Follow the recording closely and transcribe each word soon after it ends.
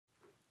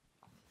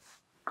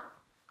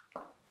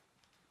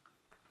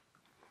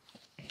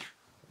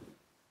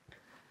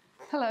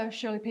Hello,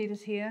 Shirley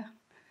Peters here.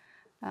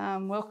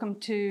 Welcome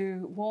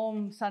to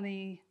warm,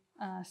 sunny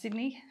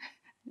Sydney,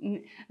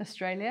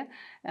 Australia.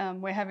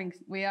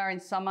 We are in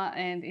summer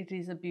and it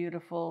is a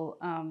beautiful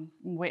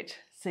wet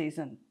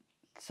season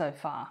so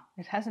far.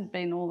 It hasn't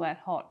been all that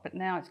hot, but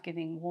now it's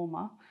getting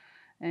warmer,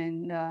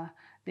 and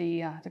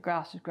the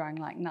grass is growing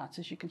like nuts,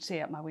 as you can see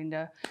out my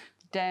window.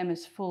 The dam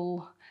is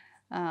full.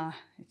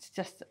 It's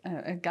just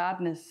a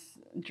gardener's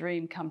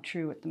dream come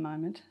true at the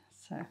moment.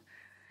 So.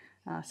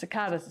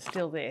 Cicadas are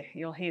still there.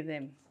 You'll hear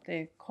them.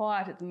 They're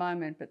quiet at the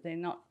moment, but they're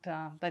not.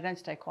 They don't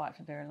stay quiet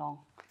for very long.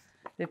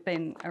 They've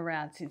been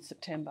around since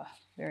September.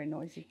 Very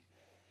noisy.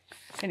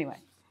 Anyway,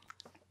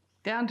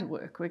 down to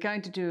work. We're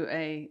going to do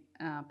a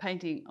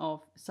painting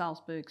of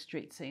Salzburg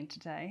street scene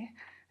today,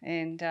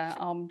 and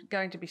I'm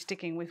going to be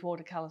sticking with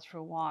watercolours for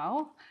a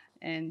while.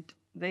 And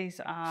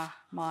these are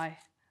my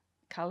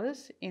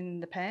colours in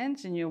the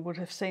pans, and you would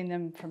have seen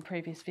them from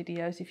previous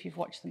videos if you've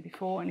watched them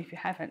before, and if you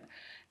haven't,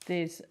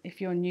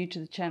 if you're new to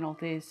the channel,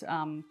 there's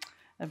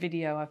a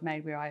video I've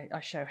made where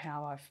I show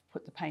how I've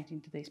put the paint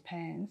into these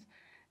pans,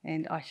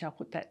 and I shall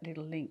put that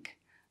little link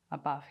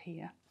above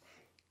here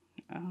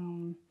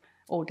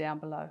or down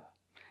below,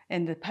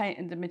 and the paint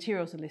and the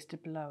materials are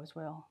listed below as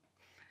well.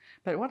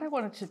 But what I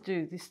wanted to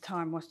do this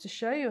time was to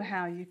show you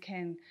how you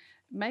can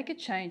make a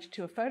change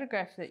to a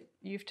photograph that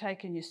you've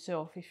taken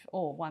yourself,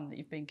 or one that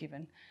you've been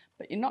given,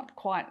 but you're not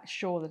quite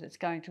sure that it's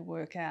going to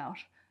work out.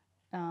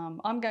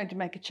 I'm going to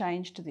make a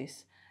change to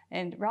this,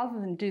 and rather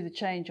than do the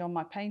change on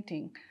my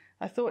painting,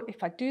 I thought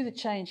if I do the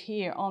change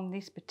here on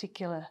this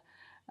particular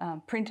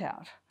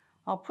printout,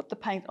 I'll put the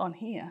paint on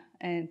here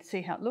and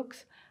see how it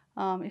looks.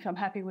 If I'm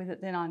happy with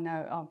it, then I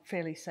know I'm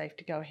fairly safe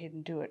to go ahead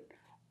and do it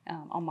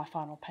on my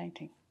final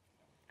painting.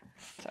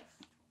 So.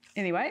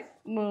 Anyway,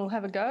 we'll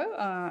have a go.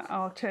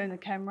 I'll turn the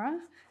camera,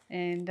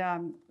 and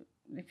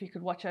if you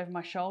could watch over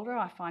my shoulder,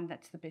 I find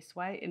that's the best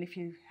way. And if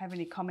you have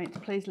any comments,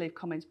 please leave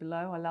comments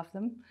below. I love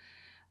them.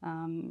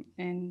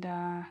 And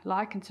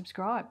like and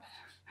subscribe.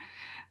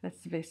 That's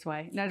the best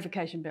way.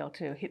 Notification bell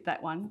too. Hit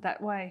that one.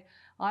 That way,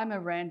 I'm a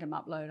random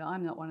uploader.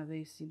 I'm not one of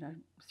these,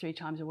 3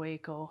 times a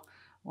week or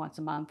once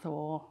a month,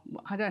 or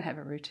I don't have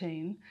a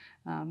routine.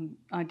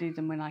 I do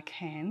them when I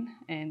can,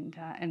 and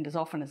as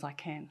often as I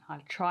can. I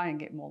try and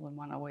get more than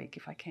one a week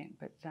if I can,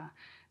 but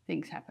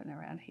things happen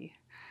around here.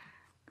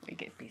 We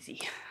get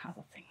busy,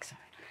 other things.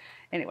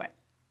 Anyway,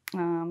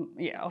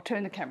 yeah, I'll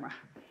turn the camera.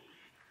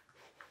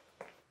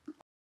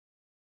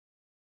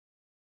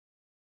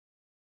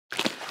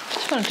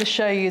 Just wanted to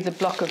show you the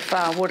block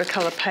of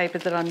watercolour paper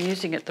that I'm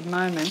using at the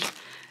moment.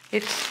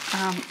 It's,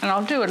 and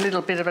I'll do a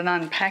little bit of an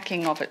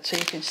unpacking of it so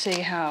you can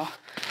see how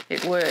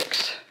it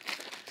works.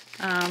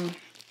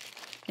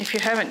 If you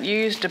haven't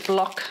used a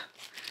block,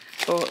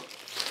 or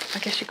I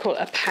guess you call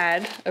it a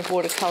pad of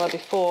watercolour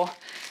before,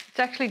 it's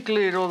actually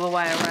glued all the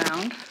way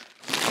around.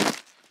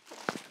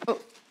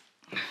 Oh.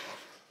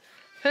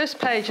 First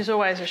page is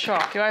always a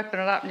shock. You open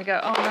it up and you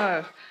go, oh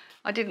no,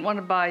 I didn't want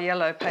to buy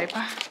yellow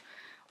paper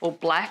or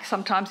black.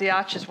 Sometimes the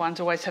Arches ones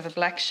always have a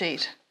black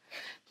sheet.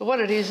 But what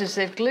it is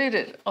they've glued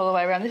it all the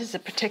way around. This is a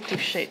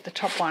protective sheet, the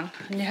top one,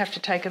 and you have to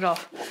take it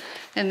off.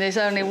 And there's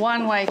only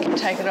one way you can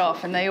take it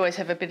off, and they always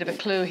have a bit of a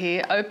clue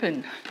here,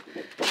 open.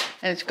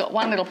 And it's got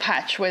one little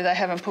patch where they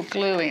haven't put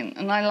glue in.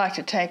 And I like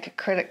to take a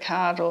credit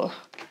card or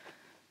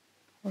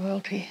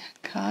royalty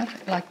card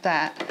like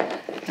that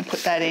and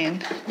put that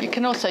in. You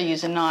can also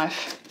use a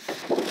knife.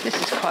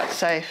 This is quite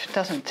safe, it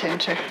doesn't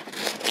tend to.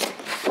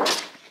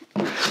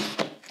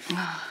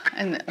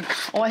 And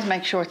always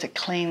make sure it's a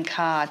clean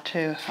card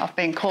too. I've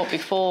been caught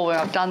before where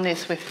I've done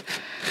this with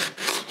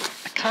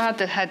a card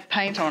that had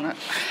paint on it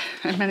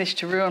and managed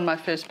to ruin my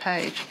first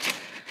page.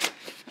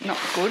 Not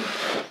good.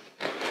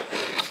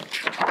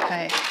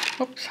 Okay,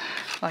 oops,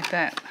 like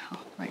that.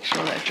 I'll make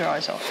sure that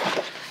dries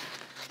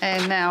off.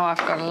 And now I've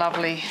got a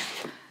lovely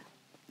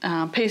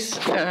piece,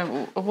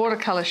 a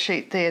watercolour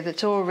sheet there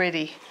that's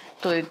already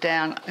glued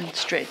down and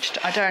stretched.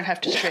 I don't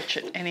have to stretch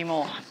it any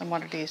more than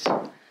what it is.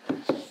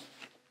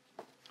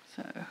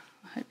 So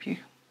I hope you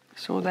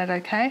saw that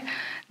okay.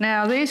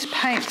 Now these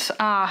paints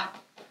are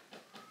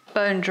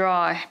bone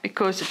dry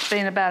because it's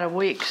been about a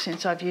week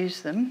since I've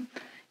used them.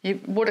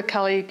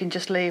 Watercolour you can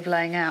just leave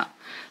laying out.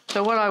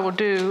 So what I will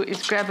do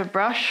is grab a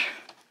brush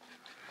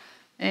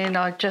and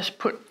I just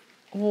put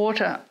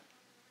water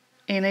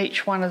in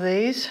each one of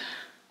these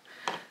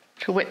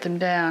to wet them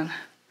down.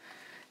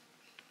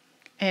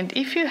 And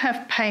if you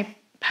have paint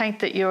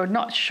that you're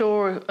not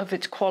sure of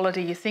its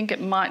quality, you think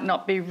it might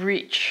not be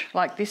rich,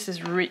 like this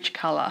is rich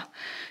colour.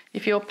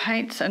 If your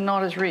paints are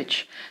not as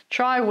rich,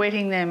 try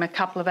wetting them a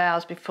couple of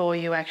hours before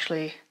you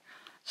actually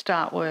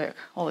start work,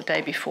 or the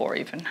day before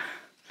even.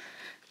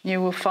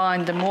 You will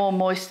find the more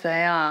moist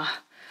they are,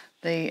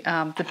 the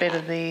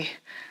better the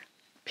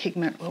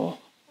pigment will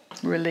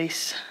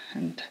release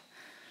and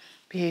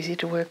be easy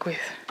to work with.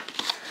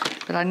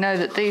 But I know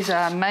that these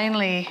are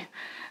mainly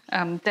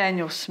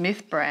Daniel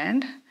Smith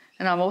brand,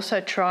 and I'm also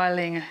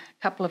trialling a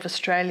couple of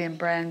Australian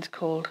brands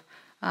called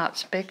Art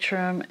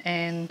Spectrum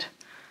and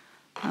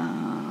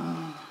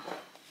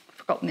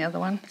forgotten the other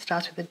one. It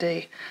starts with a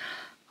D.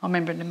 I'll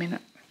remember in a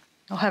minute.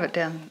 I'll have it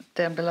down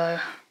below.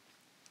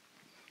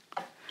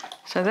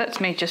 So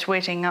that's me just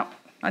wetting up.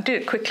 I did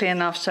it quickly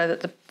enough so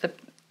that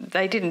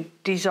they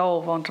didn't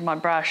dissolve onto my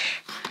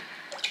brush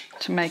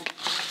to make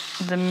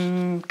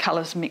the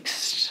colours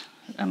mixed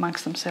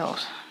amongst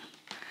themselves.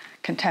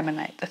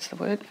 Contaminate, that's the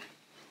word.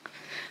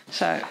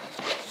 So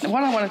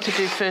what I wanted to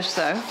do first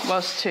though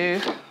was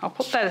I'll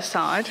put that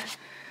aside.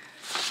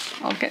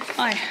 I'll get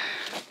my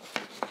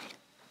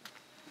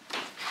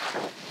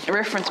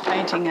reference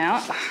painting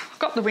out. I've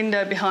got the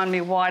window behind me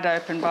wide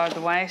open, by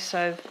the way,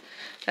 so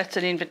that's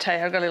an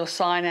invitation. I've got a little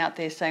sign out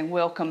there saying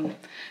welcome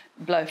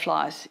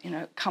blowflies, you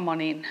know, come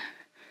on in.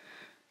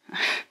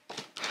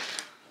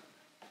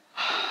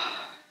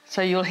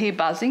 So you'll hear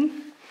buzzing,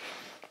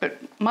 but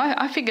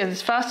I figure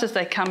as fast as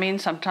they come in,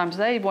 sometimes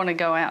they want to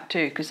go out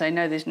too because they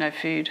know there's no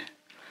food.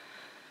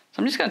 So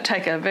I'm just going to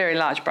take a very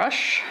large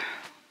brush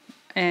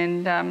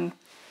and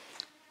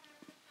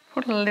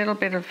put a little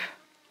bit of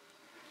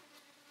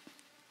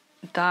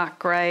dark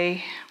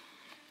grey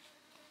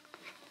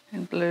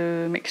and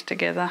blue mixed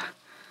together,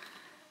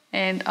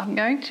 and I'm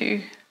going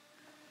to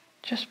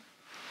just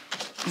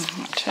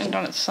turn it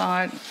on its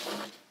side,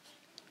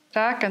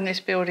 darken this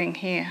building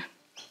here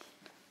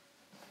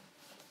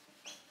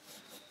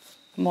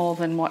more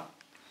than what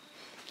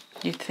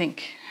you'd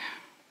think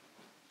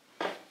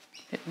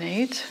it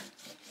needs.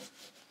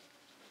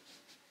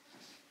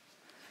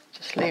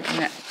 Just leaving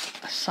that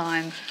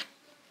sign.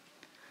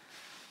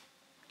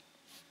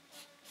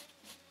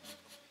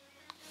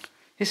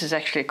 This is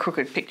actually a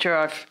crooked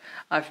picture.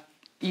 I've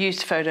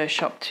used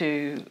Photoshop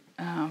to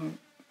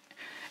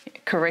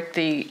correct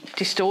the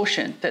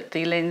distortion that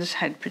the lens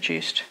had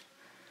produced.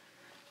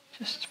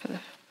 Just for the,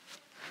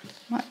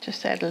 might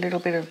just add a little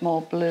bit of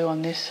more blue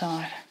on this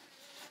side.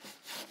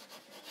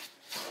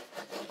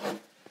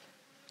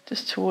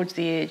 Just towards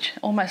the edge,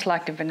 almost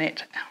like a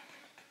vignette.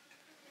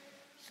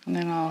 And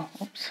then I'll,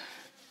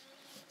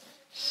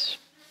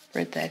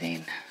 spread that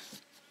in.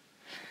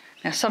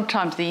 Now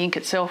sometimes the ink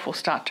itself will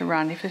start to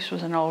run. If this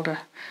was an older,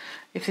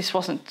 if this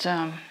wasn't,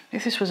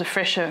 if this was a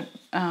fresher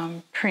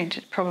print,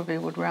 it probably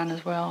would run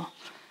as well.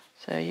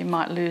 So you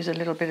might lose a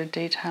little bit of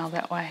detail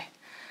that way.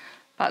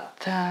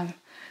 But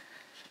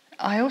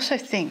I also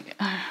think,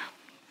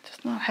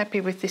 just not happy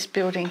with this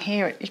building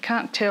here. You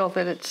can't tell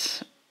that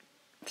it's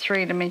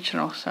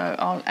three-dimensional, so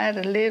I'll add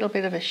a little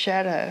bit of a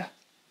shadow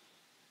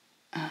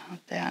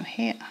down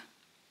here.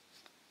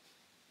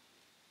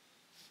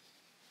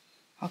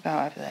 I'll go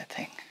over that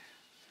thing.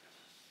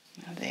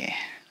 There.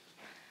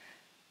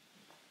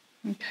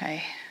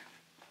 Okay.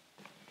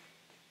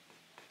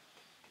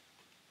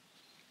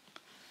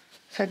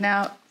 So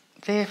now,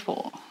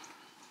 therefore,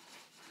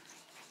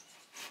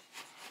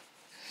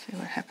 see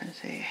what happens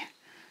there.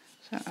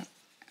 So,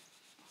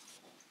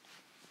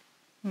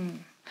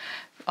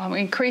 I'm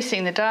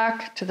increasing the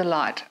dark to the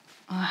light.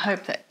 I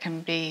hope that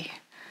can be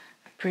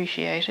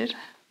appreciated.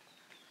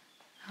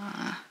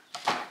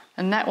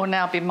 And that will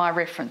now be my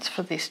reference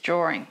for this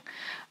drawing,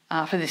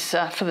 for the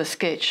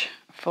sketch,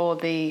 for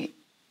the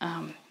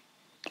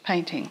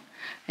painting.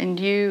 And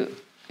you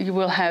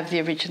will have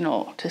the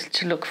original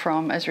to look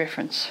from as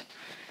reference.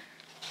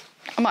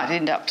 I might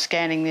end up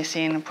scanning this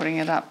in and putting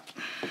it up.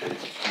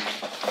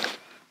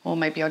 Or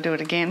maybe I'll do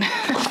it again.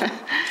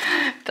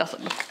 It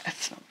doesn't look,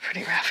 it's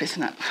pretty rough,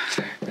 isn't it?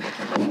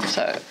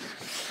 So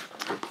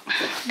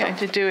I'm going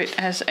to do it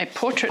as a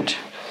portrait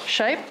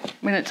shape.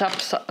 When it's up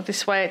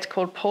this way, it's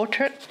called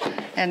portrait,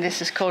 and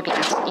this is called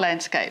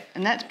landscape.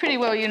 And that's pretty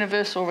well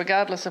universal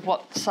regardless of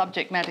what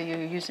subject matter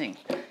you're using.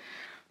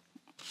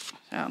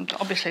 So I'm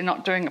obviously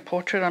not doing a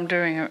portrait, I'm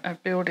doing a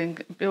building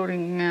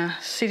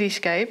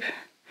cityscape.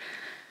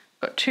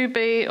 Got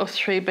 2B or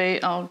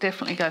 3B, I'll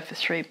definitely go for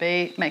 3B.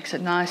 It makes a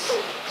nice,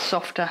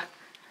 softer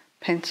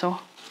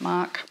pencil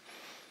mark.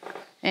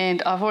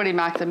 And I've already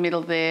marked the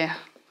middle there.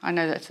 I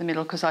know that's the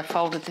middle because I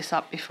folded this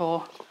up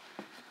before.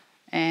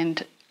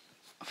 And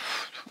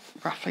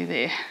roughly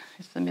there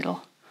is the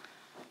middle.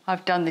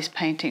 I've done this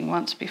painting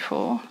once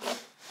before,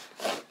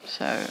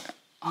 so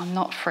I'm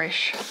not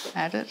fresh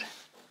at it.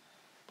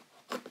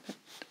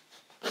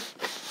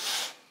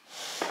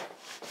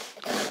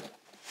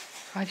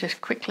 I just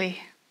quickly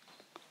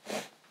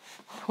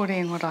put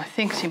in what I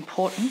think is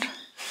important.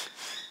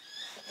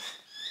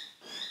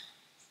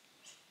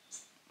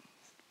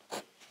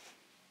 It's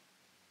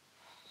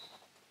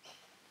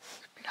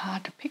a bit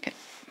hard to pick it.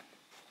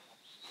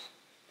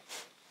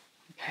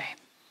 Okay.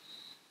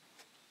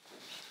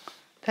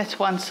 That's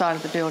one side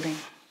of the building.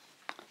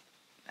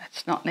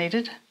 That's not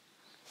needed,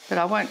 but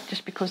I won't,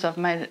 just because I've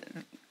made it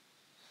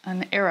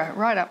an error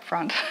right up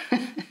front.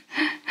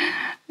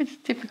 It's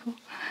typical.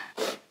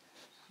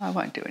 I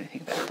won't do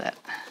anything about that.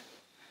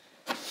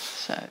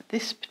 So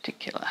this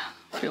particular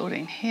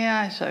building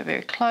here is so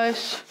very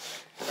close.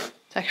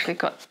 It's actually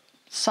got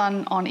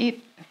sun on it,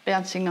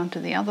 bouncing onto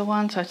the other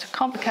one, so it's a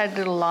complicated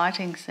little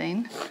lighting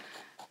scene,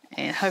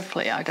 and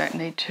hopefully I don't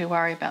need to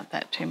worry about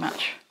that too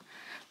much.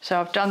 So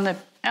I've done the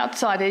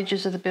outside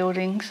edges of the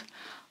buildings.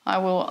 I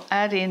will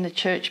add in the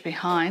church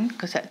behind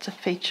because that's a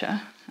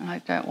feature and I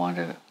don't want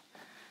to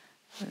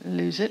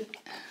lose it.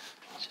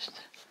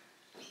 Just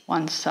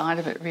one side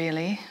of it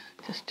really,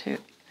 just to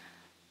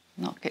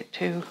not get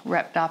too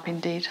wrapped up in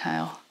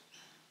detail.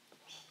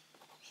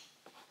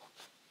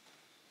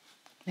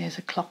 There's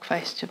a clock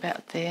face to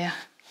about there.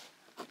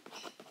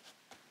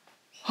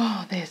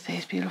 Oh, there's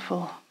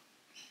beautiful.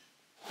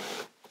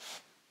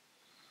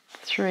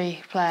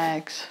 3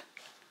 flags.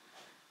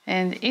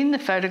 And in the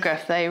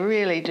photograph, they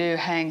really do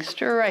hang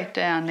straight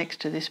down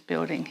next to this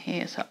building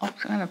here. So I'm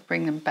going to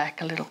bring them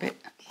back a little bit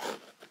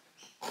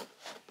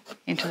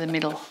into the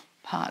middle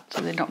part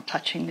so they're not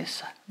touching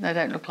this. They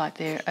don't look like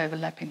they're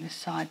overlapping this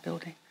side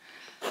building.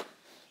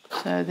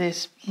 So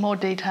there's more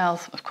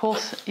details. Of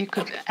course, you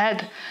could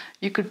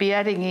be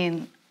adding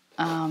in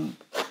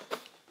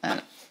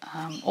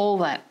all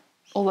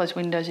those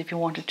windows if you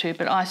wanted to,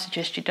 but I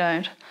suggest you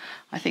don't.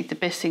 I think the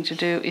best thing to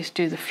do is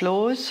do the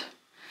floors,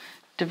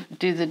 do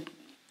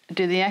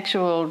the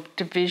actual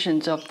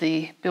divisions of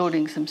the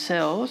buildings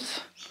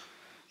themselves.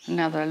 And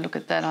now that I look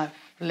at that, I've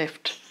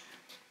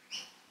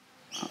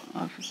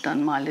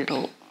done my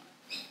little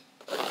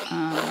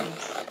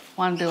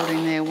one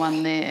building there,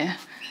 one there,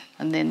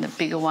 and then the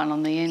bigger one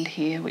on the end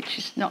here, which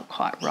is not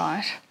quite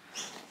right,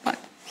 but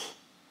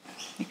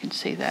you can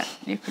see that.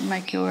 You can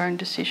make your own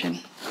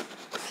decision.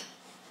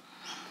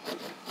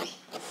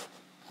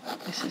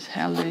 This is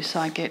how loose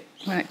I get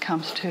when it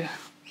comes to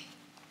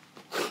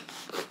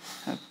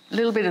a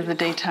little bit of the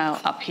detail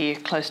up here,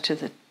 close to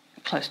the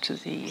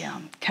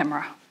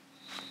camera,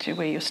 to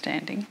where you're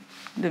standing,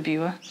 the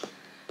viewer.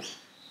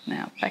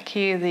 Now back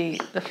here, the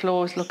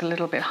floors look a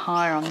little bit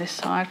higher on this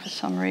side for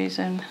some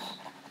reason.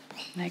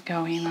 They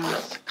go in on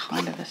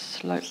kind of a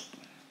slope.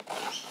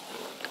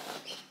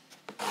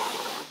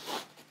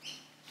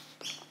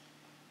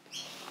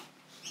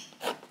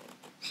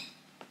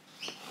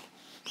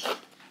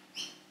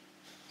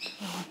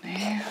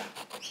 There.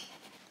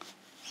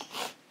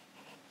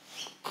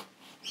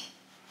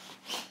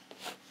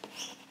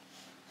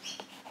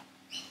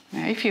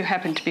 Now, if you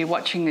happen to be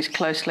watching this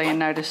closely and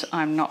notice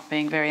I'm not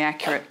being very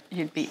accurate,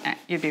 you'd be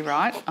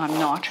right. I'm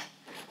not.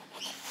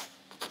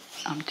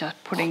 I'm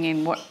just putting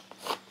in what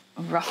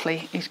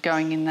roughly is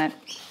going in that,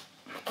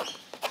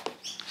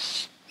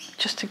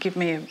 just to give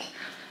me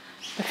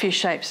a few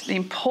shapes. The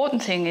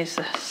important thing is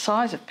the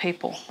size of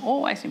people,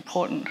 always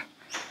important,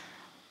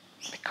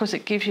 because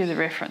it gives you the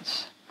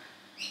reference.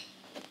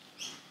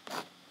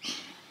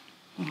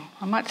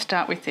 I might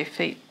start with their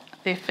feet.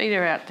 Their feet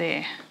are out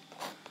there.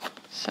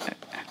 So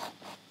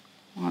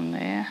one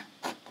there,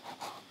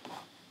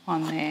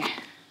 one there.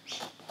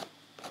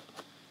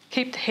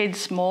 Keep the head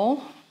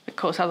small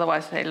because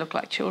otherwise they look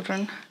like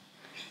children.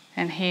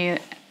 And here,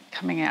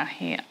 coming out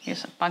here,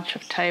 is a bunch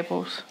of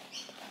tables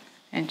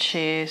and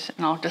chairs,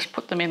 and I'll just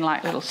put them in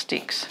like little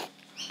sticks,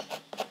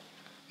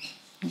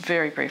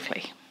 very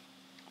briefly.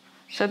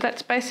 So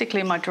that's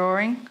basically my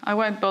drawing. I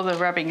won't bother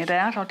rubbing it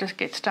out, I'll just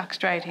get stuck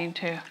straight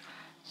into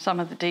some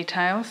of the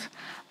details.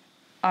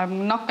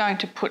 I'm not going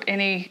to put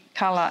any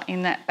colour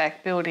in that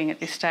back building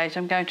at this stage.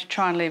 I'm going to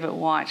try and leave it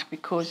white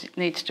because it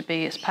needs to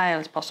be as pale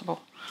as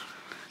possible.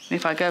 And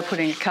if I go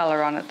putting a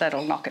colour on it,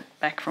 that'll knock it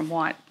back from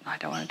white. I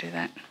don't want to do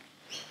that.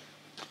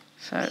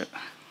 So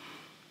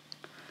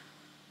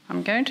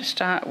I'm going to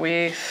start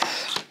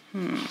with,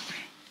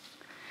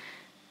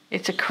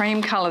 it's a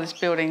cream colour, this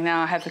building.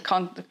 Now I have the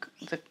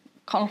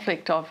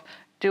conflict of,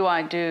 do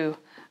I do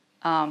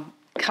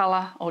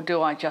colour or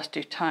do I just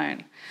do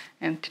tone?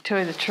 And to tell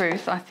you the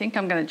truth, I think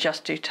I'm going to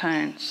just do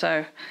tone.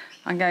 So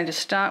I'm going to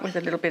start with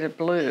a little bit of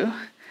blue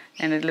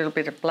and a little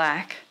bit of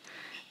black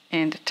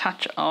and a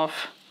touch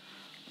of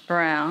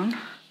brown,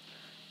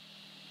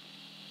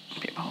 a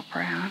bit more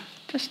brown,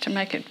 just to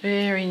make it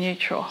very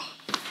neutral.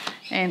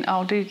 And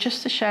I'll do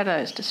just the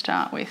shadows to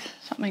start with,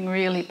 something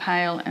really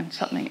pale and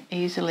something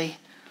easily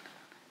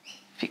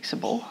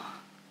fixable.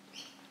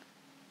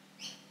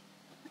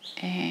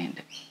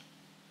 And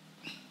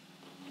a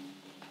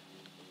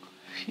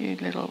few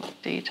little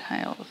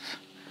details,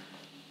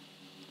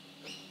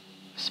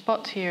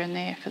 spots here and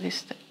there for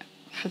this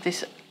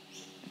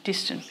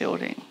distant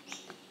building.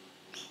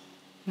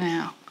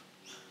 Now,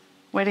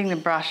 wetting the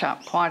brush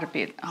up quite a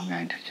bit, I'm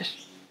going to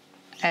just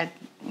add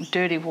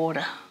dirty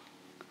water.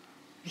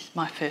 This is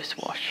my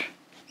first wash,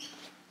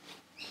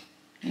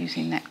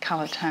 using that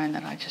colour tone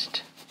that I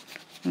just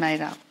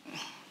made up.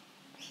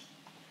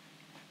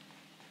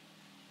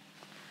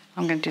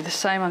 I'm going to do the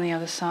same on the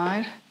other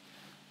side.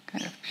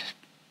 Kind of just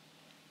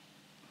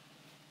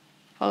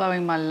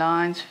following my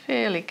lines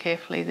fairly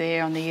carefully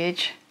there on the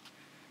edge.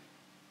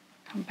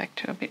 Come back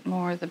to a bit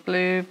more of the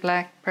blue,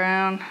 black,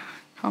 brown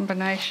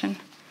combination.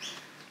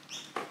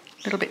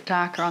 A little bit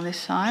darker on this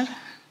side.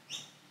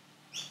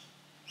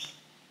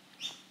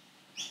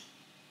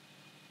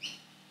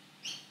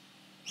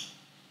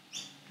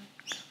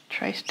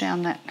 Trace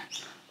down that.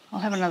 I'll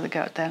have another go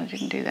at that. I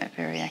didn't do that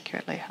very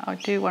accurately. I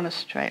do want a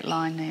straight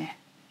line there.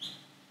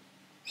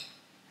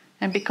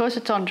 And because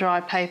it's on dry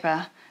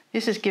paper,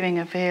 this is giving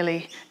a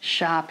fairly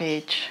sharp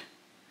edge.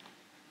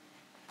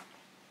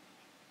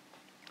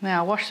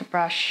 Now I'll wash the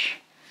brush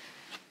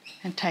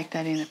and take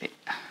that in a bit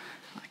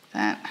like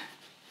that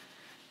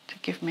to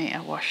give me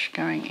a wash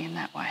going in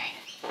that way.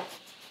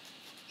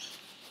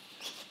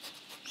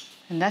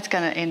 And that's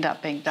going to end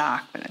up being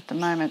dark, but at the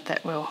moment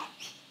that will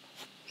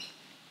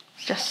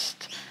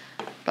just,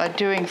 by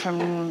doing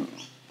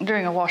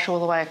a wash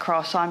all the way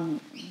across, I'm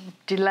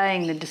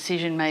delaying the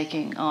decision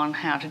making on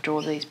how to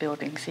draw these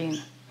buildings in.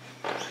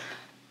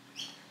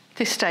 At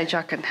this stage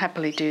I can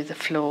happily do the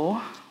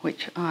floor,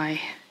 which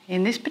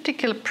in this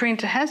particular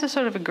print, it has a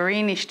sort of a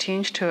greenish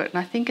tinge to it, and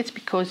I think it's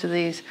because of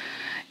these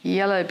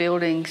yellow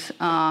buildings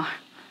I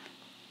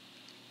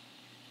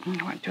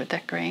won't do it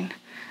that green.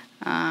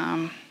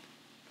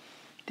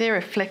 They're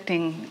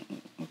reflecting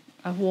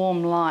a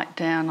warm light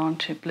down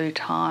onto blue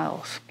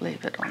tiles,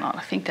 believe it or not.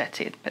 I think that's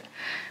it. But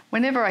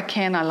whenever I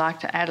can, I like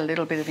to add a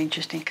little bit of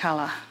interesting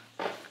colour,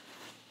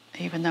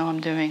 even though I'm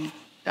doing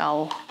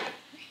dull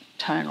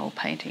tonal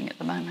painting at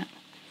the moment.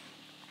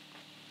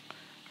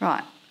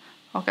 Right,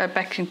 I'll go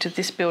back into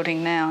this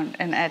building now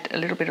and add a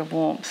little bit of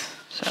warmth.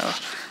 So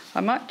I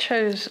might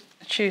choose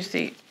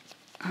the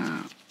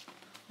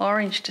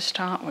orange to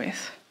start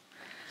with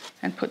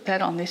and put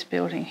that on this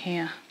building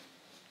here.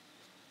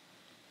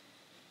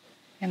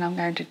 And I'm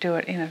going to do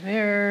it in a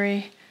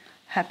very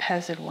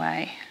haphazard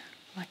way,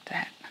 like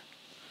that.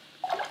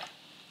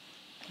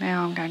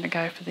 Now I'm going to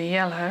go for the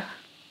yellow.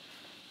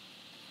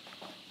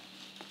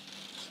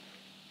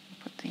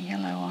 Put the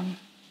yellow on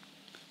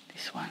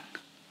this one.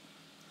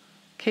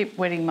 Keep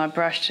wetting my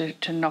brush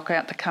to knock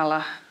out the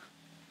colour.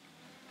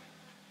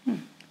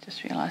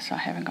 Just realised I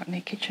haven't got any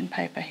kitchen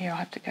paper here. I'll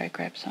have to go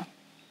grab some.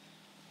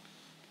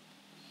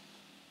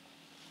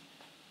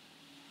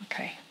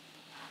 Okay.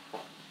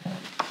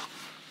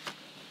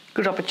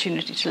 Good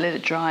opportunity to let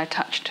it dry a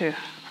touch too.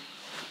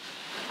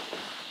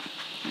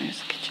 There's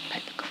the kitchen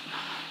paper gone.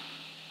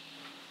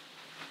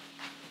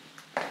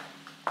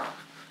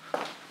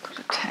 Got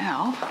a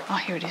towel. Oh,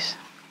 here it is.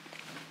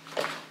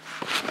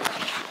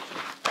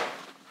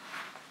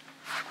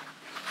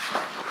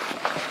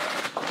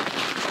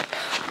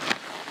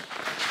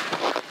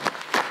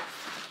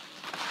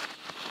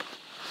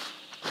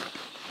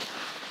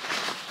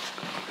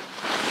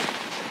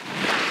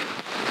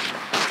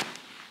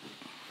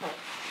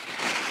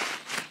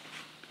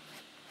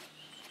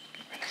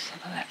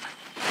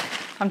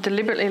 I'm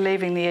deliberately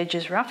leaving the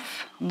edges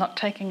rough. I'm not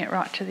taking it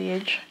right to the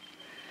edge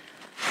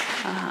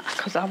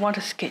because I want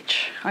a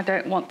sketch. I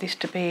don't want this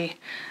to be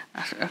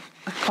a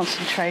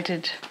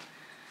concentrated,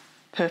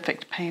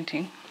 perfect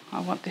painting.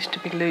 I want this to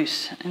be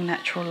loose and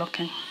natural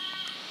looking.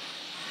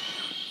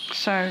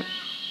 So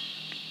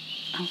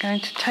I'm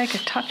going to take a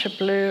touch of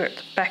blue at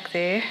the back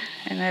there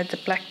and add the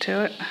black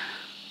to it.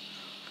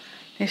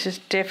 This is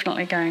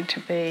definitely going to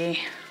be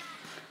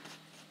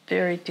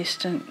very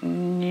distant,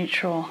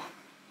 neutral.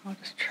 I'll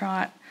just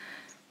try it.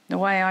 The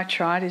way I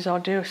try it is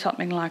I'll do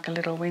something like a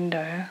little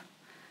window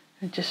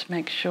and just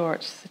make sure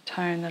it's the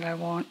tone that I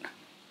want.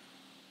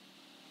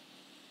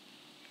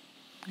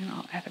 And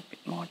I'll add a bit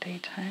more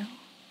detail.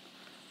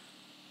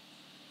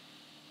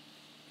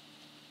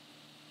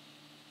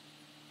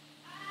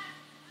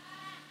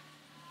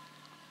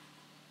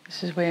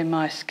 This is where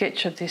my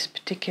sketch of this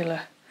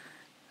particular,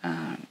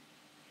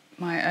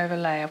 my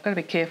overlay, I've got to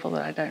be careful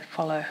that I don't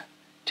follow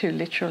too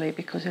literally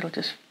because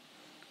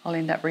I'll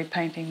end up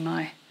repainting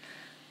my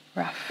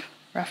rough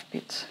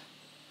bits.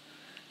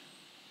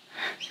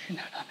 You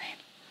know what I mean?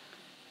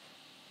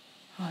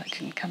 Oh, that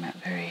didn't come out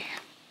very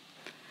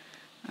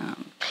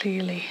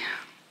clearly.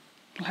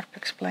 I'll have to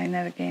explain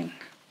that again.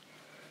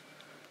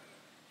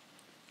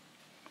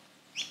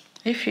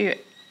 If you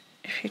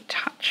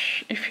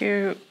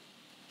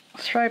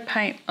throw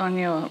paint on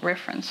your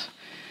reference,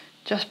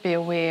 just be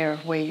aware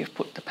of where you've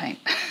put the paint.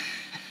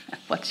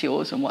 What's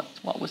yours and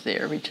what was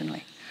there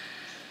originally.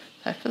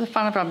 So for the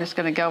fun of it, I'm just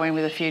going to go in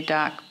with a few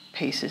dark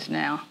pieces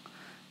now.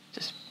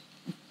 Just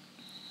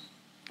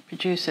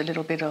produce a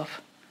little bit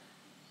of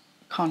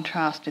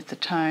contrast with the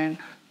tone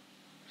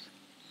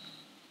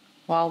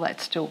while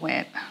that's still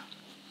wet.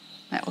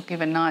 That will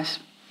give a nice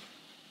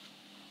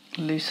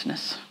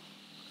looseness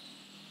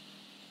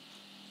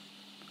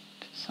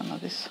to some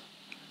of this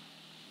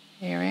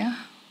area.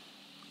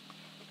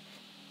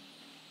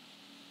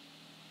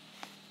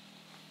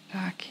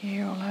 Dark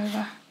here all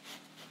over.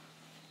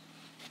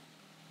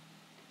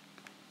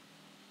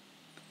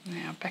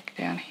 Now back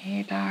down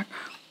here, dark.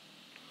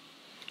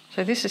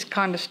 So this is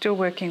kind of still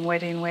working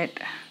wet in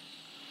wet.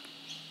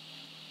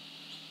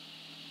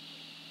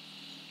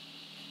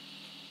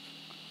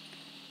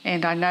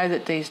 And I know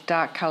that these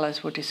dark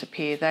colours will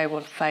disappear. They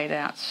will fade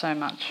out so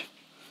much.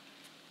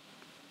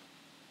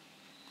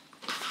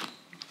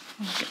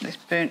 Look at this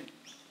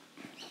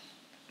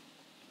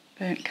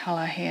burnt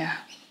colour here,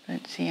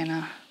 burnt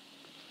sienna.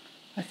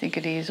 I think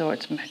it is, or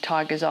it's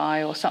tiger's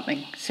eye or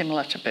something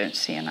similar to burnt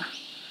sienna.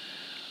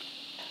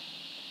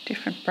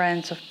 Different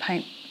brands of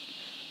paint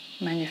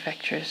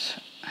manufacturers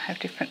have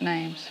different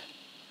names.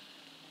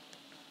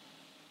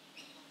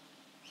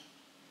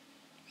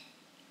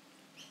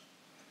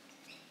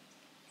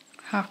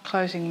 half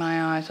closing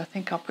my eyes. I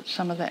think I'll put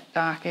some of that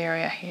dark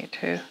area here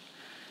too.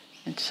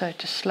 And so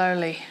to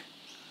slowly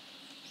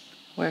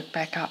work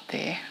back up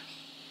there.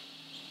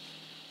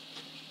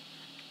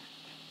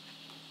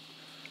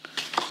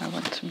 I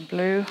want some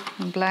blue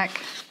and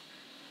black,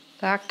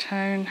 dark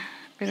tone,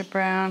 a bit of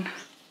brown,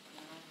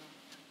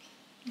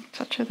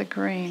 touch of the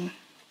green,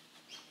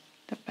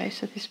 the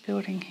base of this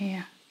building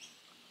here.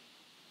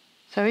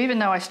 So even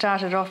though I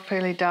started off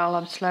fairly dull,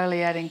 I'm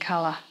slowly adding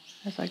colour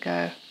as I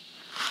go.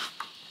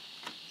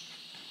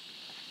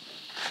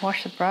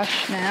 Wash the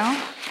brush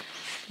now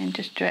and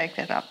just drag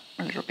that up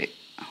a little bit.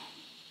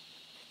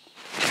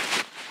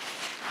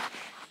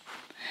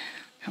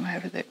 Come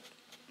over the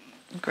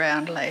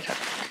ground later.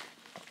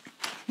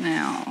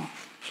 Now,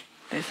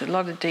 there's a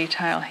lot of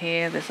detail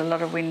here, there's a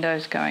lot of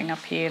windows going up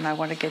here, and I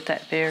want to get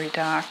that very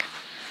dark.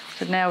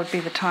 So now would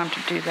be the time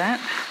to do that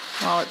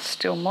while it's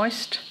still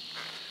moist.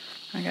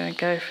 I'm going to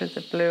go for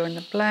the blue and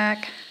the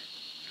black.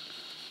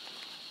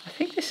 I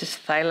think this is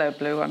phthalo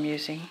blue I'm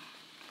using.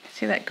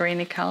 See that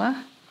greeny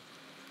colour?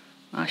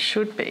 I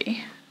should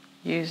be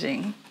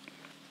using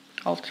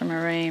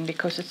ultramarine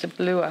because it's a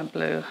bluer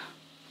blue.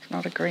 It's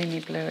not a greeny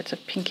blue, it's a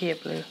pinkier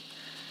blue.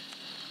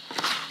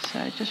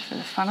 So just for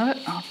the fun of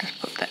it, I'll just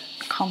put that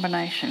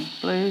combination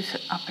blues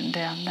up and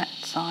down that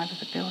side of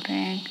the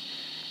building,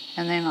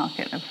 and then I'll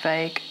get a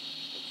vague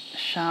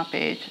sharp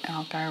edge and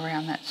I'll go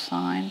around that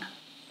sign.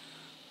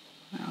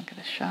 And I'll get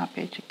a sharp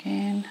edge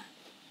again.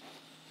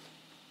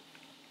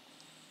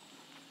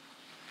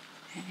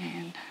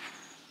 And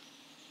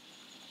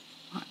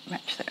might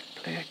match that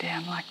blue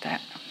down like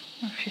that.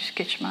 A few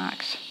sketch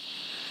marks.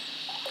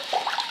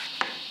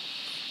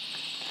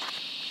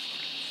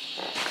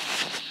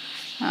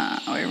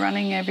 We're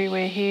running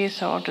everywhere here,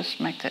 so I'll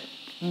just make that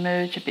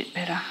merge a bit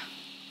better.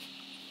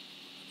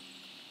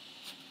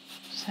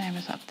 Same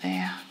as up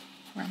there,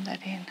 run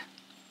that in.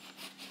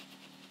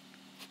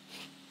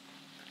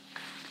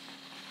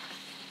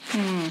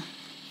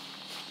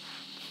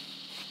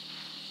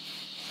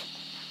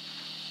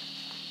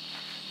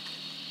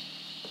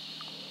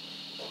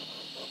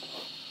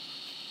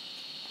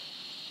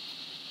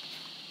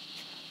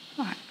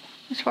 Right,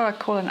 this is what I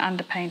call an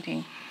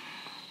underpainting.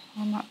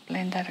 I might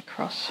blend that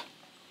across.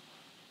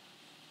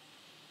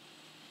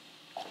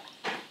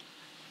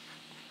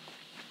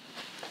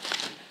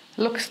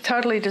 Looks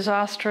totally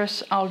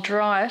disastrous. I'll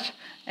dry it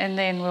and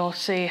then we'll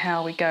see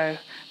how we go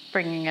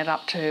bringing it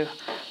up to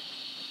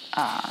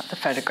the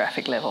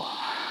photographic level.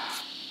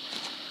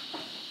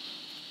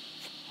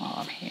 While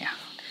I'm here,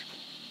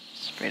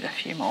 just spread a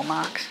few more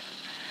marks.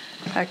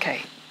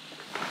 Okay.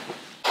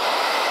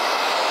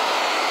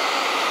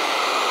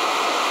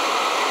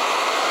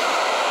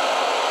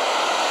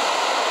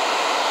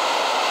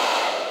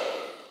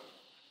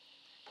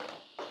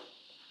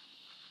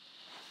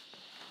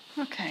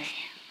 Okay.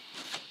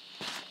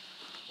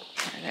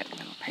 Throw that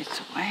little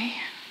piece away.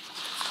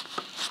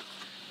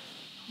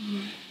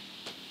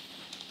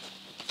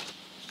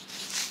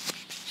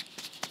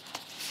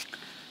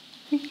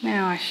 I think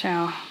now I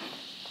shall,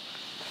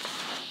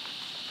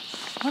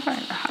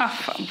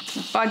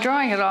 by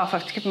drying it off,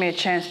 it's given me a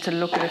chance to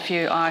look at a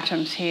few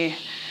items here,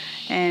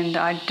 and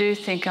I do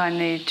think I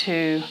need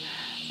to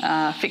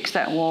fix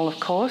that wall, of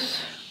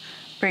course,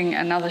 bring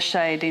another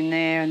shade in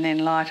there and then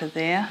lighter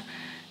there,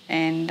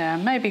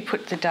 and maybe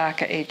put the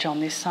darker edge on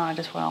this side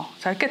as well.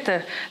 So get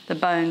the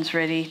bones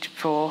ready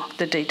for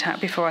the detail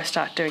before I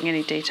start doing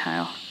any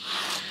detail.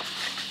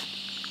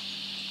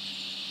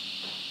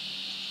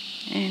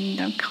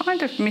 And I'm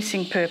kind of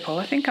missing purple.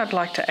 I think I'd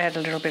like to add a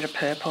little bit of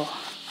purple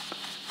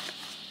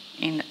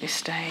in at this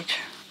stage.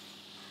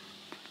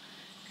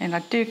 And I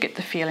do get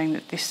the feeling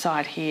that this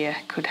side here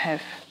could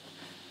have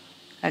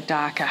a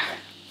darker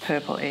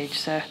purple edge.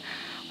 So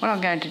what I'm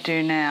going to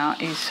do now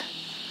is,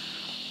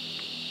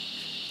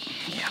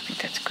 yeah, I think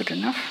that's good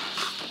enough.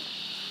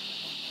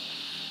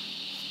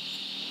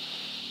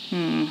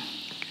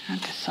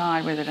 Can't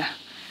decide whether to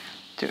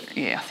do it.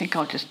 Yeah, I think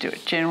I'll just do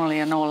it generally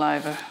and all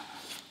over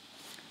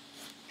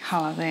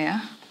colour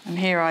there. And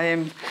here I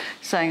am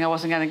saying I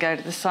wasn't going to go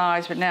to the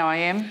sides, but now I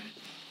am.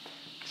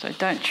 So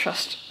don't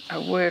trust a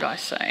word I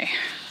say.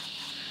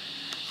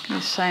 And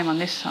the same on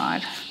this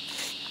side.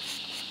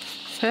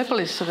 Purple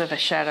is sort of a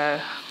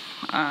shadow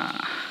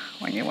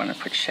when you want to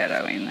put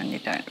shadow in and you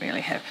don't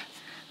really have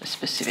a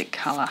specific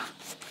colour.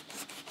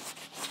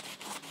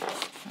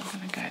 I'm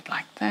going to go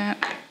like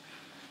that.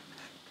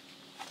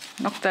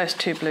 Knock those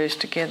two blues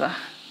together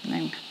and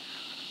then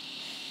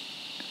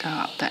go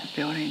up that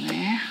building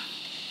there.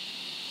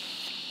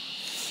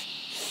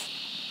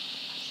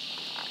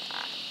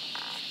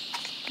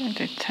 I'm going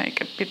to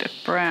take a bit of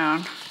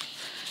brown,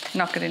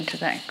 knock it into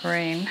that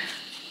green.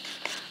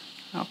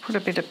 I'll put a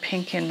bit of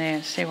pink in there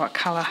and see what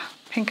colour,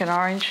 pink and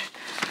orange.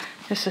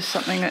 This is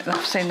something that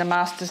I've seen the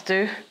masters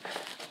do.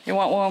 You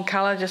want warm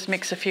colour, just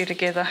mix a few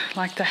together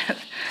like that.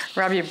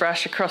 Rub your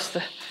brush across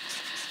the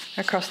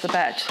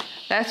batch.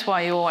 That's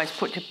why you always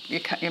put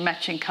your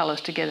matching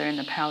colours together in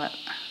the palette.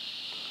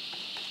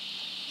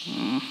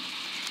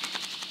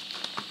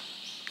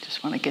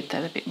 Just want to get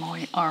that a bit more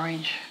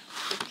orange.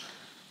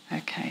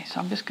 Okay, so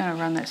I'm just going to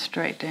run that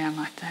straight down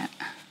like that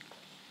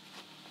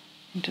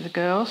into the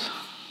girls.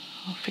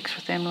 I'll fix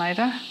with them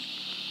later.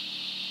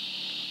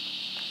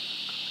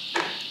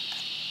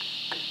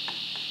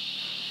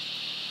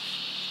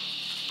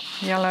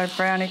 Yellow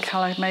browny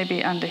colour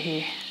maybe under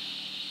here.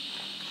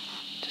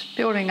 Just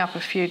building up a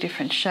few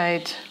different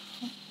shades.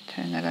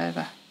 Turn that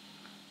over.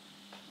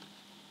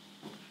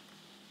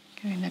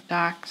 Getting the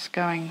darks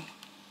going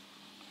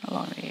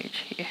along the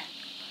edge here.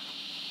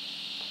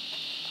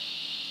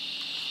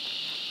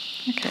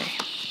 Okay.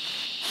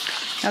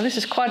 Now this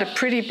is quite a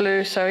pretty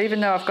blue, so even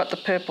though I've got the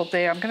purple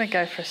there, I'm going to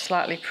go for a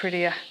slightly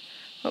prettier.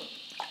 Oh,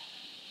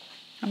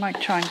 I might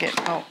try and get,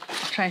 oh,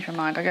 I'll change my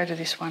mind. I'll go to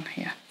this one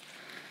here.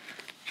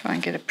 Try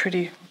and get a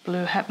pretty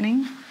blue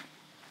happening.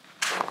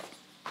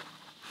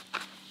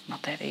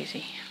 Not that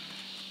easy.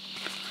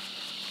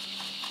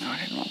 No, I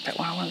didn't want that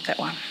one, I wanted that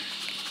one.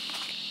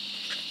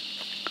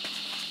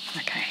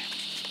 Okay.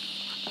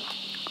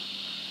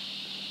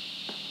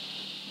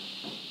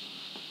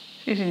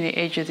 Using the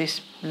edge of this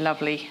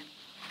lovely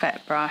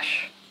fat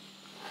brush.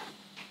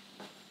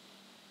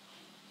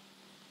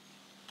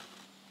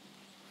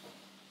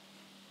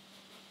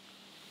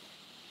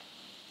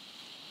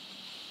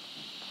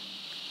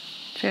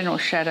 General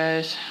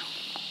shadows.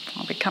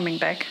 I'll be coming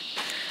back.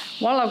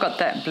 While I've got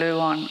that blue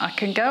on, I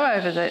can go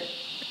over the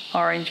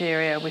orange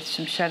area with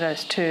some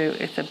shadows too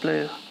if the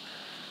blue.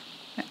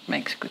 That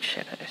makes good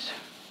shadows.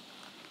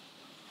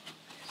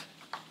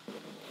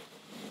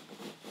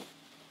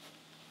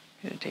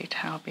 Bit of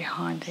detail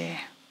behind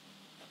there.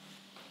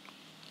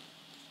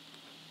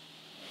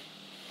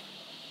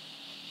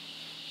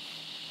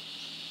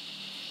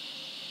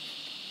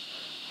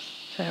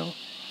 So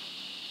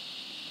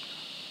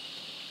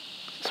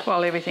just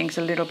while everything's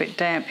a little bit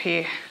damp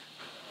here,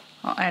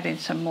 I'll add in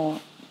some more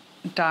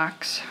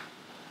darks.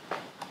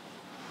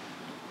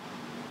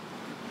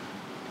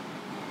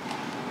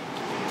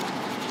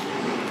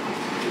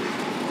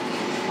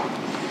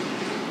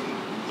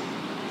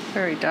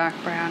 Very dark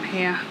brown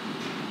here.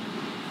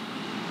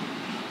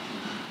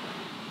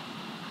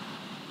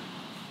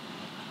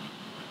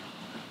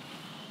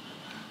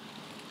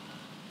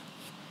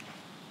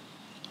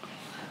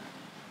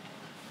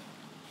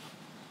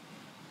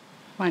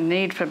 My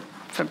need for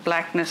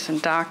blackness and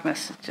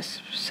darkness is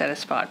just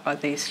satisfied by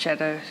these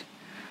shadows.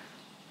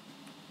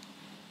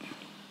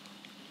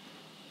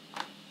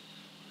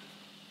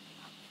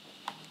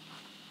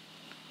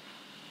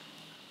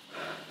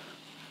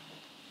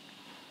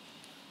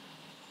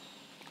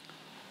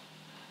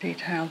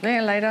 Detail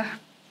there later,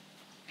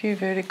 a few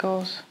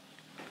verticals.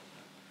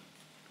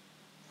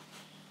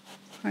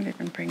 I'll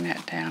even bring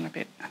that down a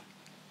bit.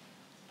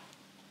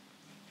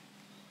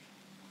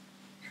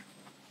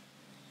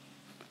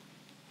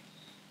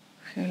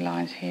 A few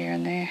lines here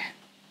and there.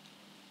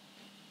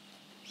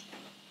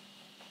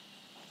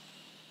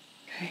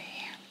 Okay.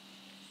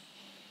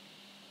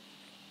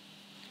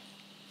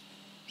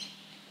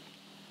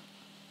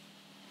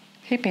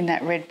 Keeping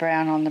that red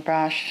brown on the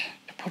brush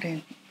to put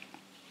in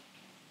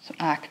some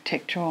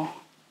architectural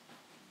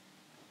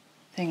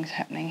things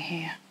happening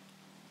here.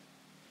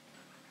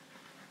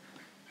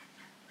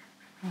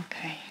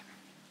 Okay.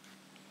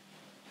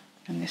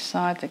 And this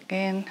side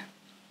again.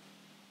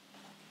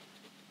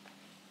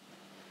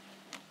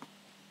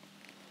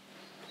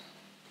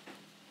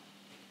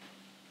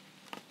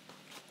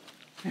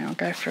 Now I'll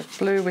go for a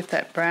blue with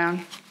that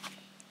brown.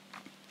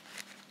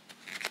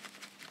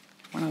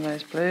 One of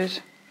those blues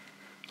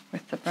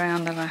with the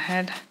brown that I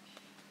had.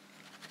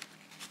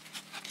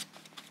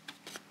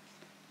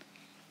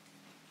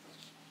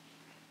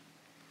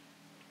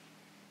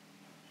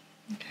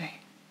 Okay.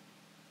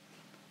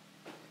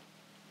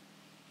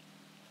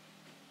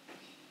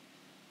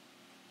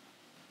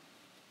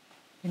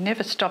 You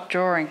never stop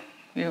drawing.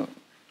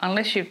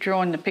 Unless you've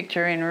drawn the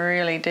picture in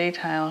really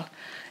detailed,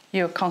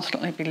 you'll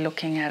constantly be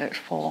looking at it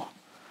for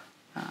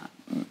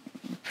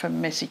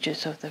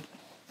messages of the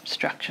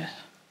structures.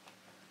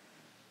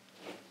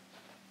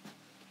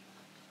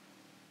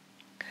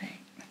 Okay.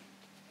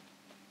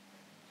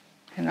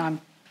 And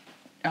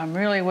I'm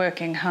really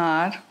working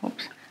hard,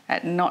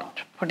 at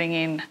not putting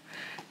in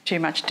too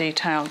much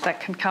detail.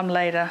 That can come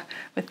later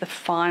with the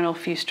final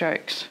few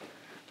strokes.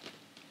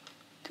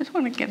 Just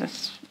want to get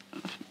us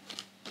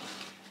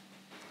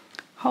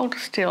hold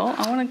still.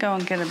 I want to go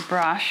and get a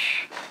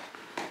brush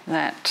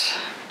that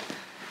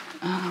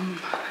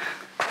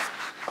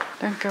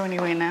don't go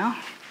anywhere now.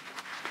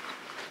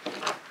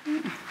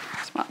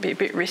 This might be a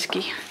bit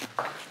risky.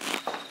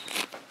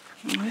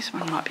 This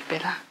one might be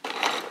better.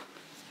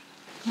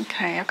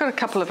 Okay, I've got a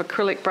couple of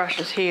acrylic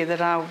brushes here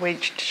that are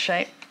wedged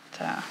shaped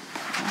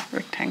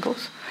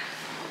rectangles.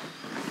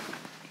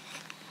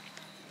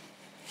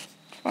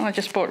 One I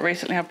just bought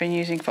recently I've been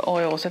using for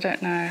oils. I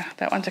don't know,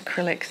 that one's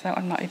acrylics, that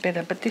one might be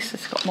better, but this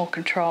has got more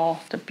control.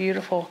 It's a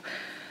beautiful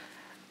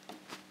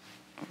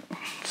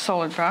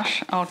solid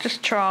brush. I'll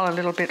just trial a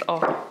little bit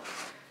of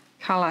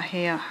colour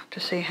here to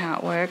see how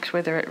it works,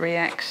 whether it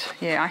reacts.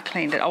 Yeah, I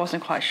cleaned it. I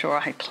wasn't quite sure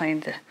I had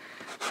cleaned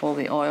all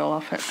the oil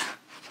off it.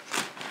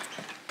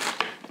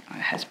 I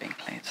has been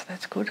cleaned, so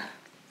that's good.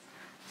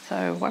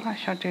 So what I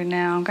shall do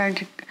now, I'm going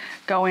to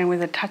go in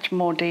with a touch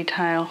more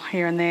detail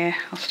here and there.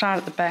 I'll start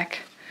at the back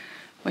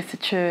with the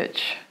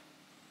church.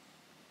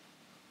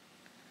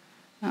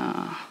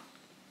 Not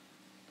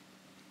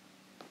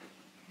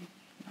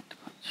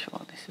quite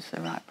sure this is the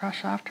right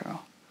brush after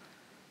all.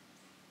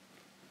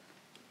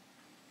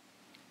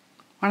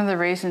 One of the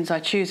reasons I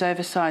choose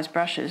oversized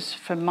brushes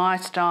for my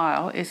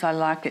style is I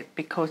like it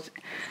because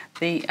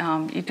you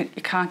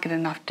can't get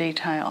enough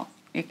detail.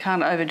 You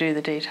can't overdo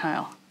the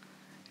detail.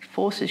 It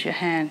forces your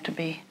hand to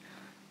be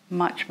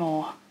much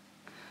more,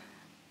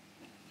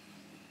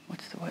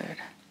 what's the word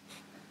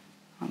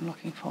I'm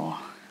looking for?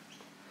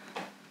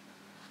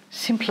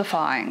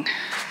 Simplifying.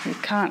 You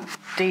can't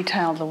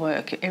detail the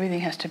work.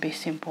 Everything has to be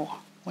simple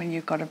when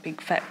you've got a big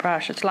fat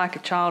brush. It's like a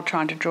child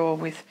trying to draw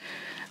with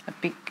a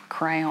big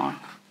crayon.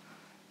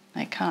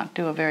 They can't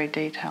do a very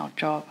detailed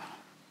job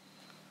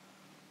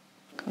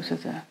because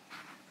of the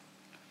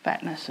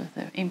fatness of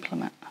the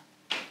implement.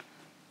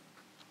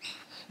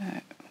 So,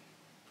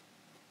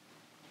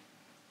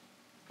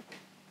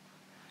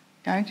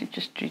 going to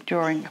just be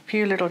drawing a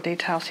few little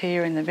details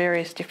here in the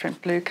various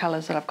different blue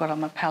colours that I've got on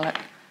my palette.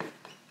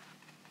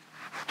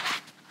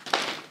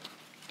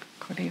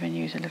 Could even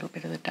use a little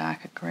bit of the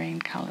darker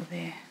green colour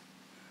there.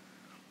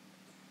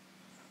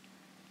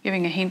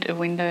 Giving a hint of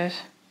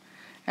windows,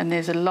 and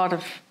there's a lot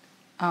of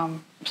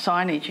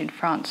signage in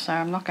front, so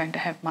I'm not going to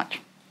have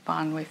much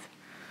fun with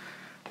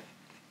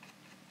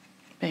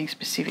being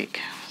specific,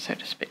 so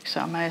to speak,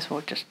 so I may as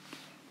well just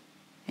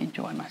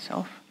enjoy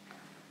myself.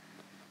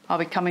 I'll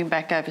be coming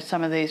back over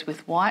some of these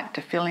with white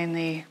to fill in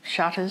the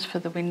shutters for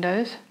the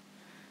windows,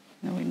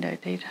 the window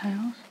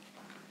details.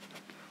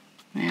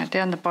 Now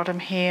down the bottom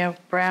here,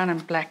 brown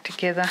and black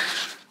together,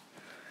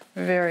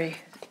 very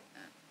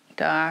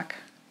dark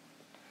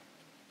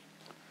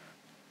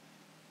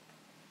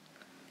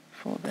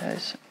for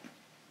those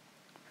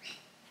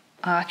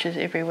arches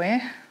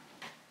everywhere.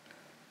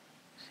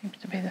 Seems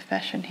to be the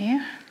fashion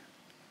here.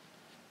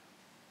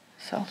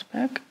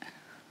 Salzburg.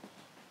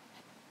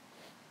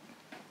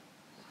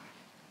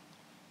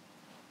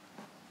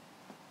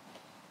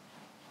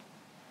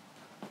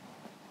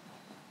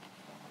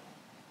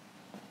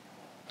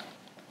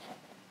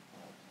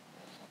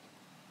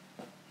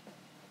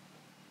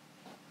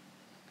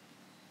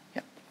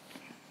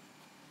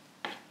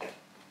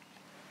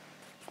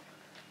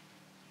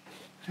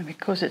 And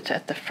because it's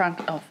at the front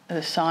of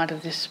the side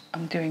of this,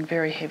 I'm doing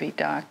very heavy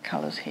dark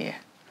colours here,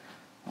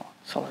 or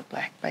solid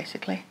black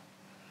basically.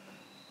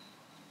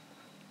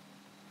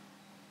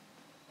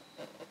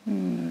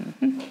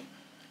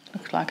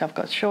 Looks like I've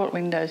got short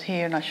windows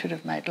here and I should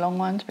have made long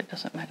ones, but it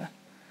doesn't matter.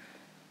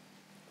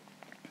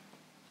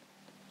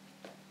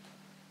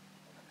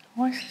 I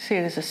always see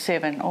it as a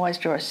 7, always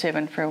draw a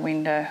 7 for a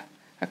window,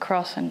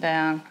 across and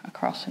down,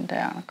 across and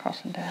down,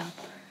 across and down.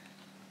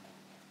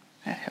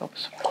 That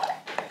helps.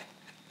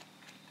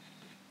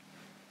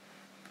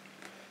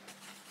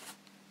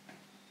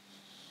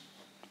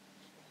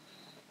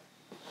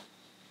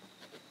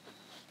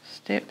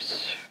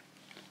 Steps,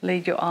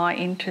 lead your eye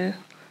into,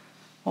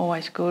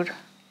 always good.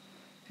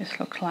 This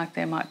looks like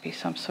there might be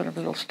some sort of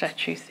little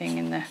statue thing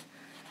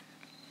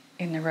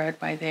in the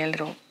roadway there,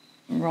 little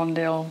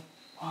rondelle,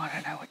 I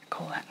don't know what you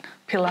call that,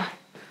 pillar,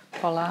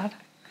 bollard.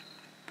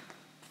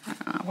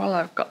 Well,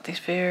 I've got this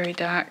very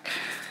dark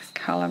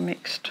colour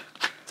mixed.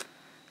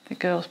 The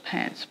girls'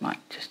 pants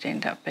might just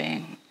end up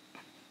being,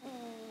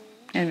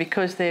 and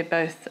because they're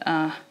both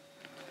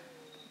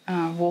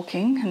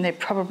walking and they're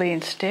probably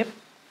in step,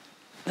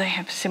 they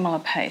have similar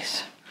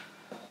pace.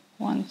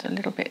 One's a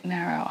little bit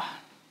narrower,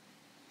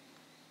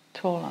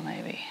 taller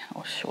maybe,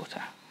 or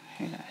shorter,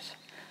 who knows.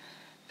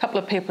 A couple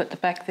of people at the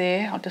back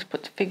there, I'll just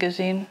put the figures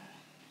in,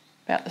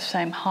 about the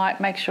same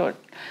height. Make sure,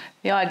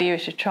 the idea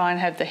is to try and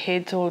have the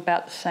heads all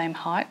about the same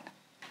height.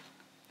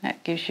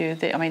 That gives you,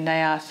 I mean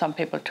they are, some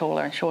people are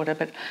taller and shorter,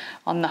 but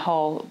on the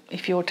whole,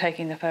 if you're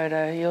taking the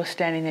photo, you're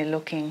standing there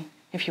looking,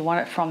 if you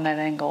want it from that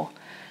angle,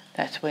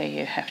 that's where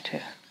you have to.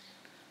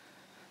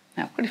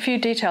 Now, I've put a few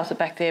details at the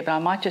back there, but I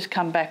might just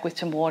come back with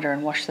some water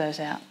and wash those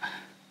out.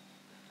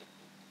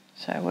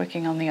 So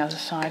working on the other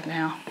side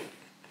now.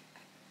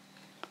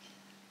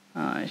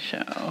 I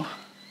shall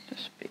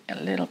just be a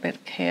little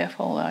bit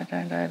careful that I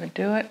don't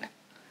overdo it.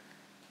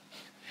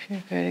 A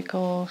few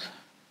verticals.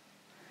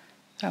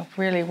 I've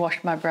really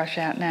washed my brush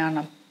out now and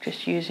I'm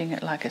just using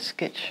it like a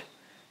sketch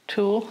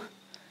tool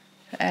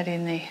to add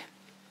in the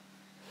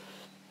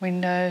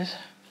windows.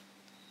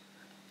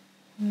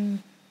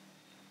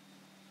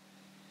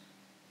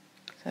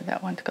 So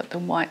that one's got the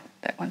white,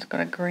 that one's got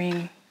a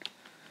green.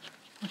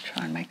 I'll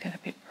try and make that a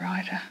bit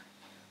brighter.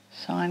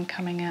 Sign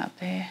coming out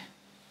there.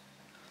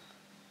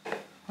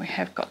 We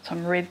have got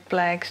some red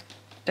flags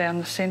down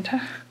the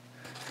centre.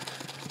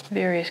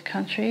 Various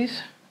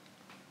countries.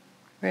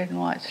 Red and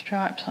white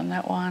stripes on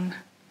that one.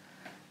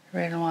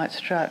 Red and white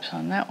stripes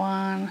on that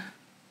one.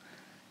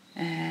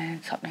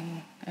 And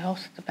something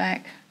else at the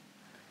back.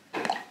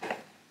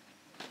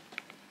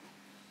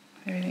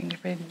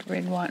 Everything's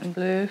red, white and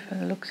blue for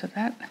the looks of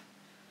that.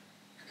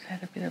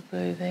 add a bit of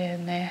blue there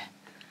and there.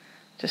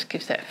 Just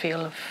gives that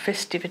feel of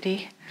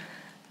festivity.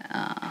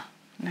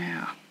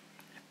 Now,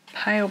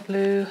 pale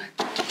blue.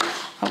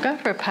 I'll go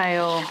for a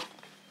pale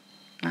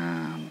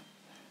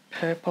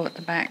purple at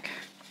the back.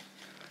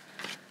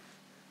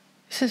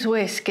 This is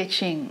where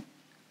sketching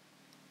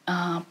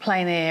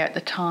plein air at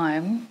the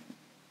time,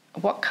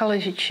 what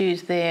colours you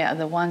choose there are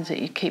the ones that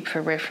you keep for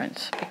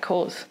reference,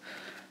 because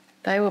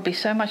they will be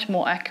so much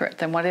more accurate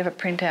than whatever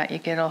printout you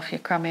get off your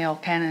crummy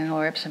old Canon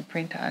or Epson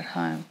printer at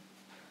home.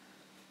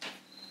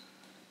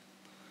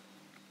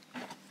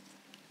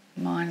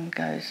 Mine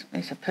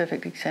is a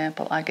perfect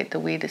example. I get the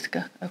weirdest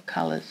of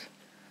colours.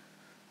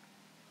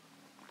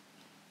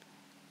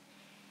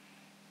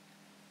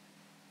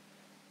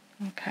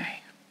 Okay.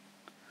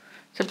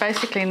 So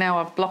basically now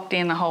I've blocked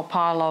in a whole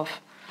pile of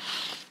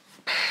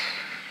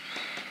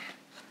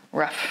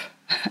rough.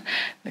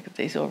 Look at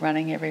these all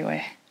running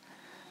everywhere.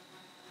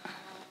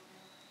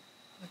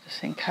 I'll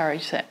just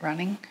encourage that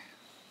running.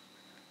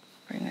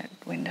 Bring that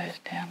windows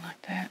down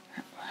like that.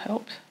 That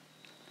helps.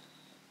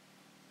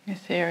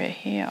 This area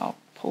here, I'll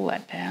pull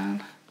that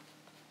down.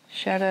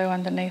 Shadow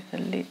underneath the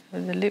lip,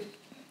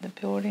 the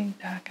building,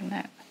 darken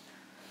that.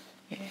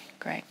 Yeah,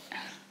 great.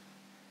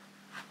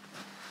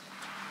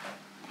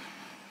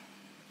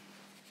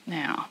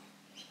 Now,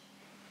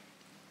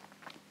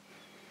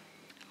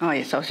 oh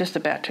yes, I was just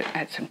about to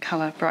add some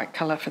colour, bright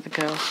colour for the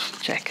girls'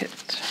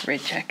 jackets,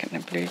 red jacket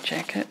and a blue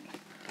jacket.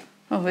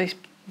 Oh,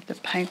 the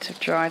paints have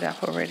dried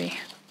up already.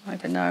 I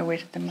don't know where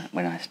did them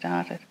when I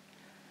started.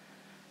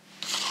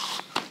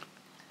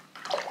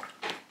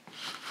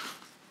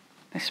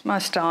 It's my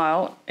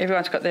style.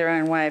 Everyone's got their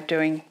own way of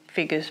doing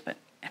figures, but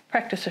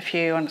practice a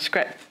few on a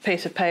scrap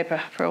piece of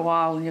paper for a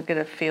while and you'll get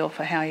a feel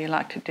for how you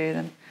like to do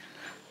them.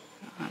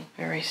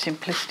 Very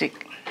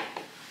simplistic.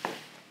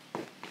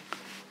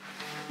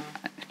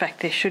 In fact,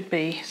 there should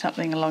be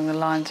something along the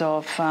lines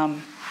of,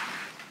 turn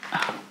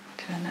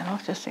that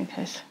off just in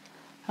case,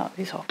 oh,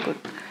 it is off, good.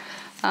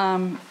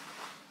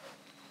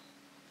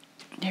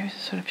 There is a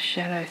sort of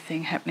shadow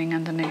thing happening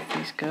underneath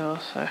these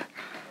girls, so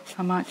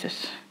I might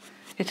just,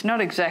 it's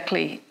not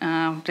exactly,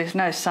 there's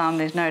no sun,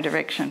 there's no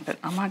direction, but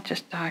I might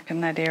just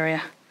darken that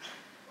area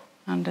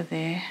under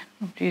there.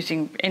 I'm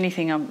using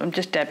anything, I'm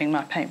just dabbing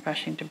my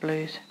paintbrush into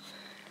blues,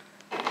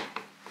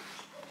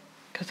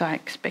 because I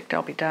expect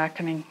I'll be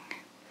darkening.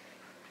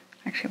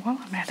 Actually, while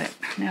I'm at it,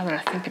 now that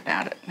I think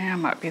about it, now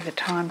might be the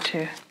time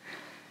to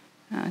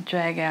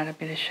drag out a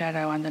bit of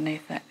shadow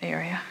underneath that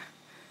area,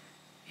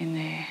 in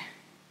there,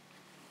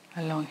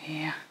 along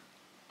here.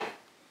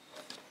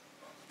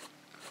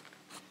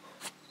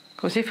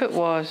 Because if it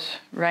was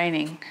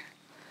raining,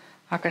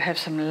 I could have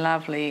some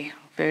lovely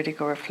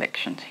vertical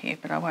reflections here,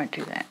 but I won't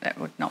do that. That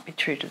would not be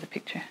true to the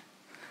picture.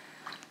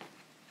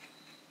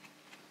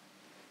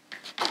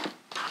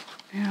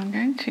 Now I'm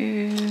going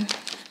to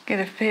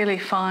get a fairly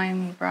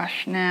fine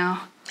brush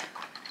now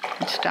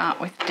and start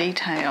with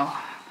detail.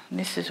 And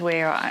this is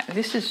where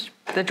this is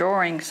the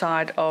drawing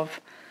side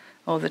of,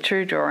 or the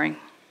true drawing,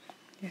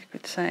 you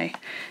could say.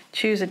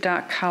 Choose a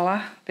dark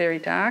colour, very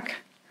dark.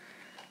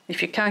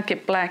 If you can't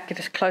get black, get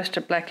as close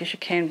to black as you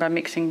can by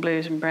mixing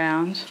blues and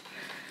browns.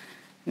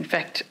 In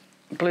fact,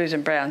 blues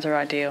and browns are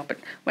ideal, but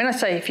when I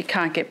say if you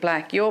can't get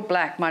black, your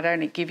black might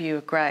only give you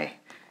a grey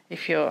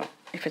if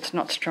it's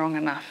not strong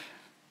enough.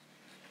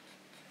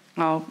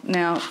 Oh,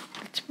 now,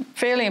 it's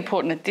fairly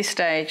important at this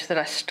stage that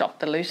I stop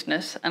the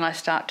looseness and I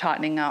start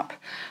tightening up.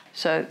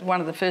 So one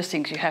of the first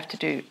things you have to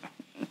do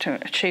to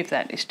achieve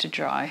that is to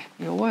dry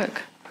your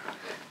work.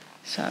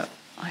 So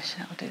I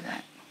shall do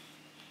that.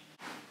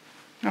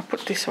 I'll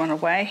put this one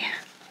away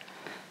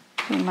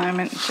for a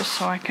moment just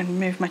so I can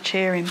move my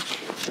chair in.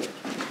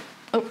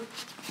 Oh,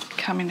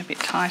 come in a bit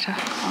tighter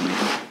on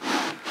it.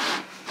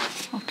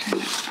 I'll turn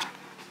it.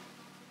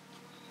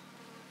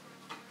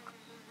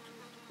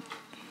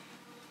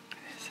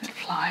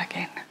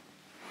 Again.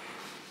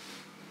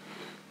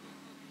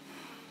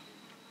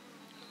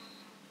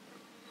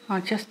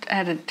 I just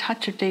added a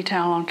touch of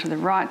detail onto the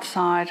right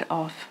side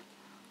of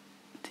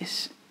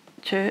this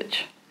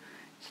church.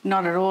 It's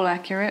not at all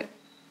accurate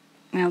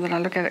now that I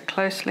look at it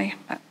closely,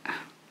 but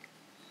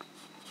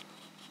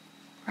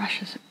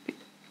brush is a bit,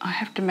 I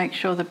have to make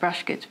sure the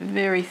brush gets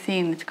very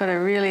thin. It's got to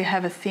really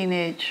have a thin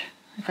edge.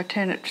 If I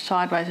turn it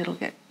sideways, it'll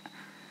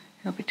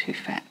be too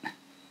fat.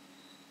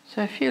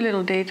 So a few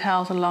little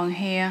details along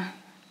here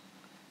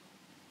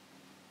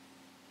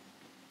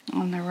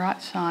on the right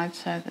side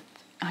so that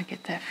I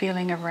get that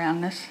feeling of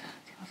roundness,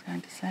 I was going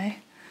to say.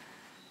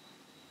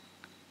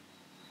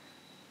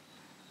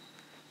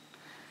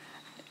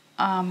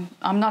 I'm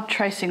not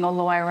tracing all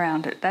the way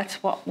around it.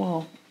 That's what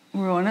will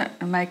ruin it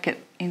and make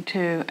it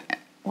into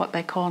what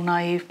they call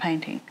naive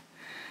painting.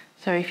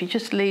 So if you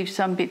just leave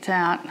some bits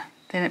out,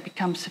 then it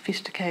becomes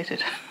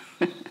sophisticated.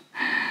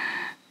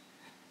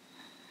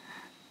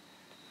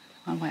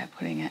 One way of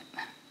putting it.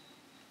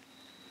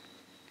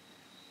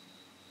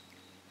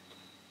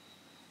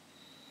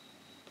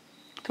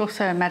 It's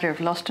also a matter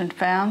of lost and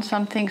found.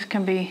 Some things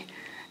can be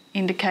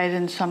indicated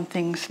and some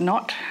things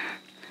not.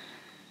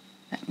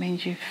 That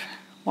means you've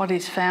what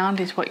is found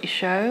is what you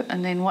show,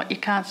 and then what you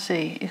can't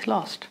see is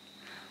lost.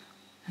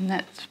 And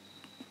that's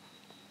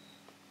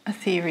a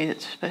theory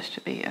that's supposed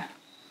to be a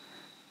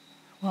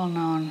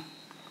well-known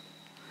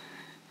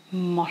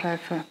motto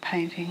for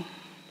painting.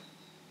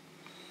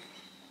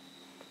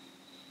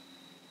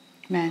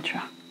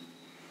 Mantra.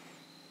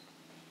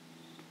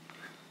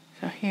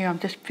 So here I'm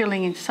just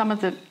filling in some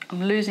of the,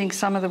 I'm losing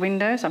some of the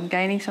windows, I'm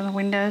gaining some of the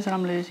windows, and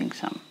I'm losing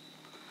some.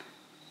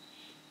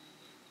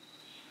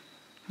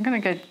 I'm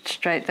going to go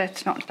straight,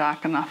 that's not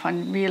dark enough. I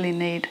really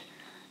need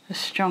a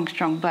strong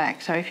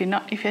black. So if you're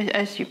not,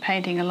 as you're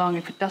painting along,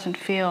 if it doesn't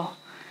feel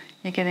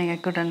you're getting a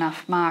good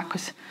enough mark,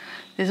 because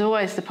there's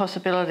always the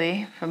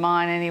possibility, for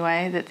mine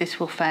anyway, that this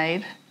will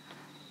fade.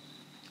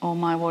 All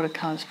my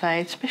watercolours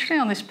fade, especially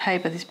on this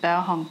paper, this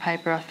Baohong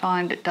paper. I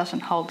find it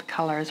doesn't hold the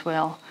colour as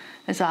well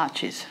as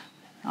arches.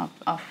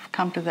 I've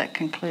come to that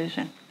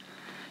conclusion.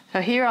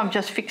 So here I'm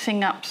just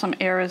fixing up some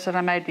errors that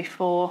I made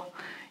before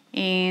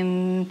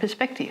in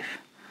perspective.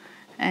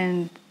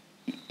 And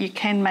you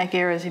can make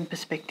errors in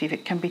perspective.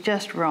 It can be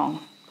just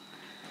wrong.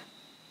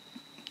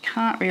 You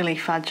can't really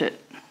fudge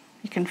it.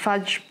 You can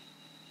fudge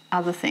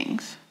other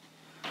things.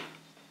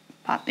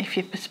 But if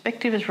your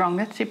perspective is wrong,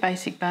 that's your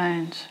basic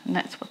bones. And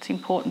that's what's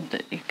important,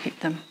 that you keep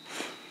them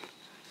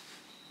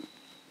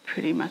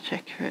pretty much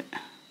accurate.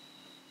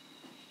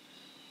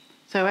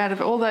 So out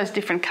of all those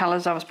different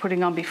colours I was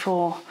putting on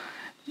before,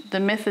 the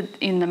method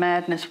in the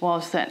madness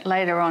was that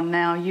later on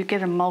now you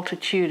get a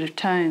multitude of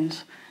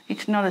tones.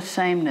 It's not a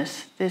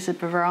sameness. There's a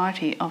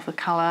variety of the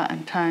colour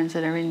and tones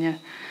that are in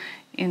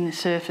the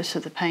surface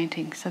of the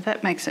painting. So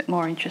that makes it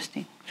more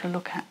interesting to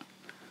look at.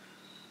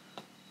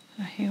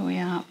 So here we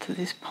are up to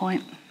this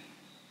point.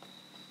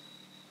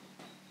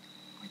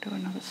 We'll do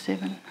another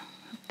 7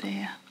 up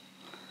there.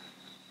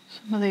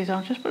 Some of these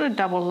I'll just put a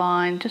double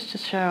line just to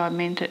show I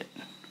meant it.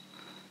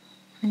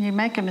 When you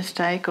make a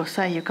mistake or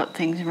say you've got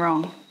things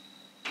wrong,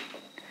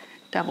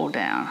 double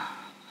down.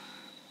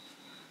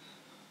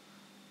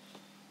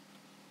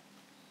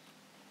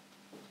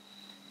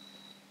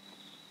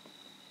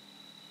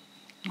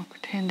 I'll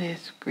pretend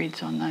there's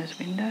grids on those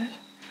windows.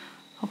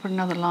 I'll put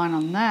another line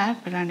on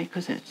that, but only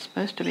because it's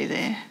supposed to be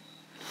there.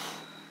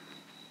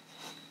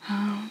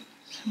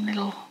 Some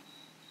little...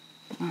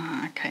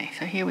 okay,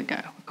 so here we go.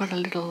 We've got a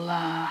little...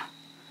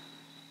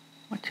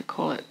 what do you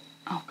call it?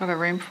 I've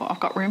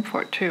got room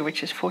for it too,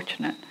 which is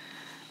fortunate.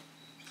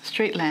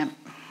 Street lamp.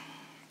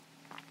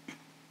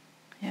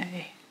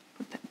 Yay.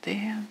 Put that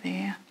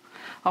there.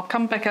 I'll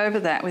come back over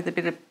that with a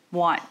bit of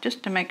white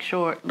just to make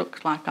sure it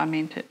looks like I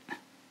meant it.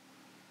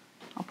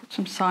 I'll put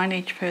some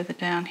signage further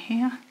down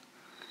here.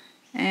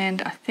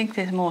 And I think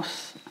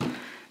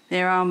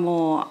there are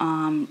more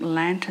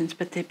lanterns,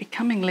 but they're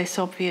becoming less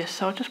obvious.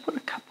 So I'll just put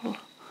a couple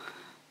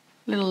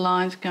little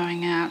lines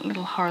going out, a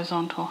little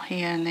horizontal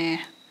here and there.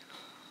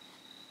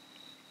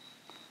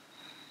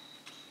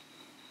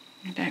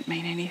 They don't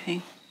mean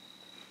anything.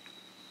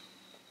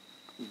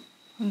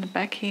 On the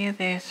back here,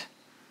 there's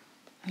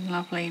a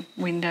lovely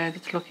window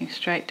that's looking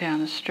straight down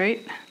the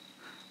street.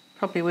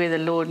 Probably where the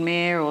Lord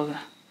Mayor or the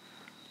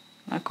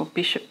local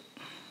bishop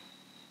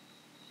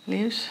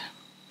lives.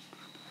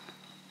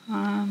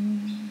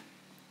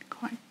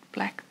 Quite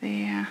black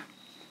there.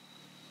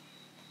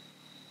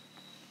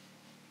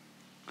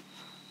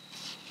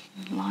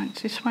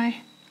 Lines this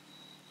way.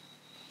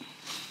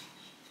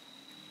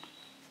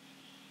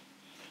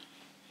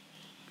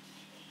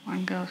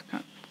 One girl's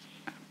got...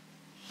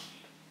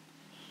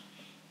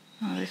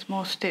 oh, there's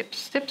more steps.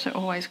 Steps are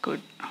always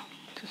good.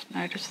 Just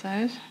notice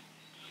those.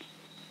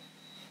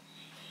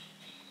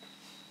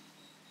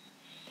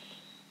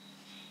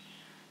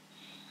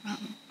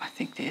 I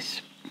think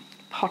there's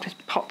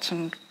pots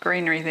and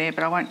greenery there,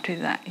 but I won't do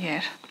that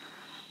yet.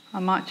 I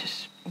might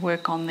just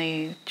work on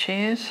the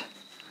chairs.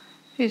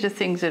 These are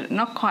things that are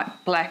not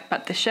quite black,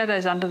 but the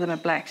shadows under them are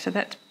black, so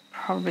that's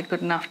probably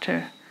good enough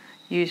to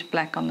use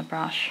black on the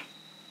brush.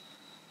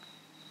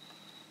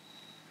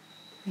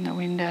 And the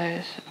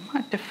windows, I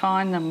might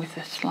define them with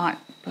a slight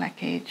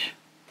black edge.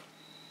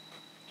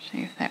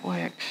 See if that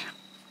works.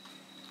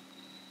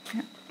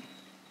 Yep.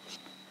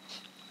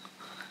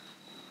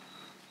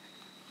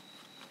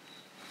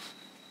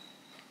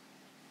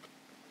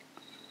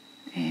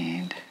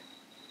 And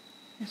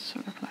there's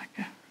sort of like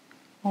a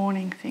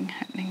awning thing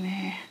happening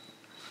there.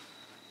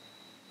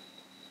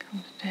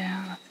 Comes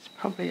down, it's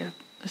probably a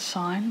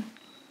sign.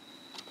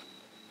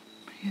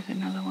 Here's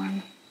another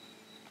one.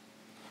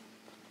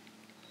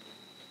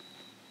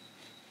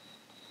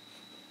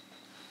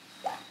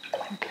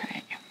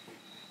 Okay.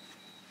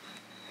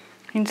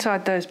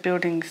 Inside those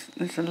buildings,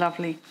 there's a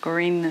lovely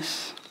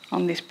greenness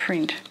on this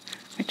print,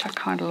 which I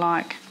kind of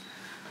like.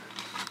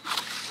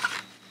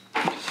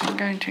 So I'm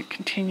going to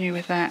continue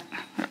with that.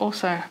 It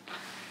also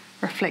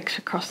reflects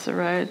across the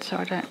road, so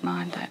I don't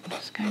mind that. I'm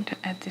just going to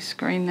add this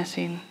greenness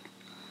in.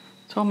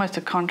 It's almost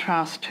a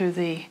contrast to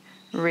the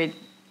red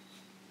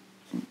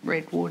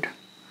wood.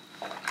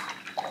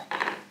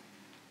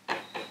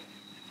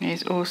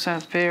 There's also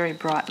very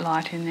bright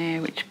light in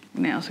there, which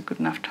now's a good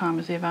enough time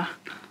as ever.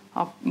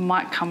 I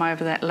might come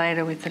over that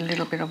later with a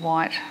little bit of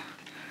white.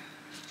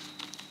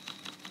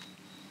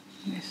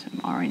 There's some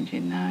orange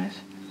in those.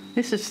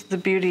 This is the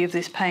beauty of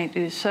this paint.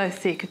 It is so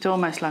thick, it's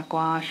almost like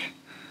gouache.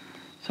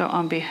 So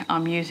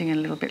I'm using a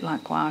little bit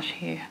like gouache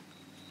here.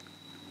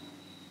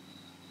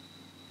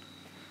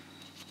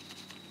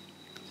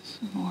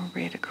 Some more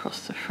red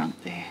across the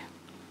front there.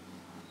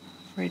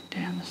 Red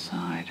down the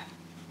side.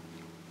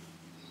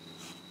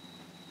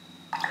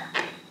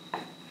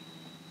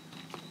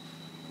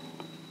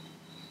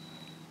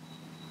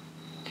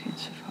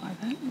 Intensify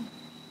that.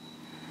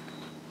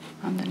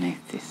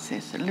 Underneath this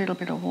there's a little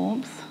bit of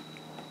warmth.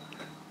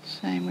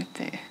 Same with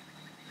there.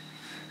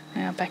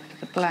 Now back to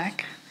the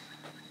black.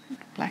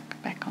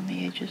 Black back on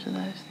the edges of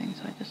those things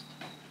I just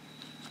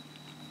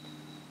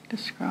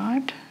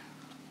described.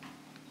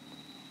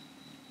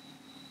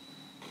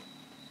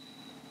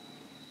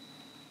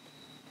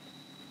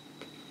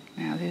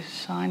 Now this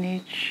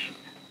signage,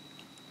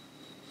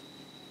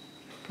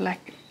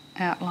 black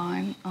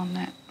outline on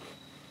that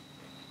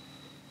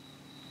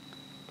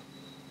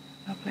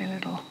lovely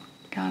little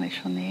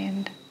garnish on the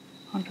end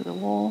onto the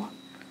wall.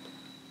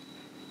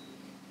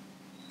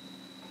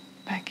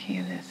 Back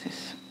here there's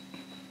this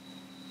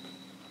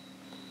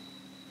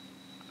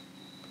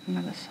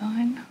another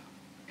sign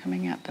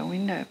coming out the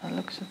window by the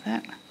looks of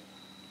that.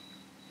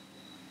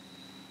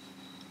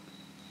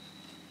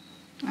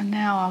 And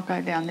now I'll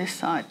go down this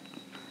side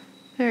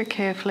very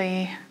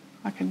carefully.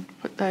 I can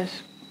put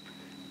those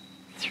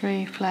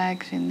 3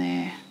 flags in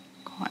there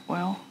quite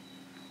well.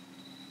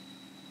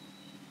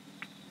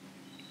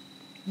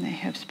 And they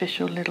have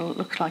special little,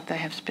 looks like they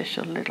have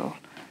special little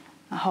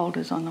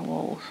holders on the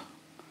walls.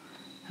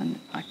 And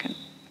I can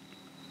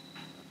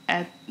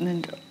add,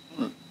 and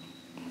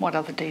what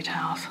other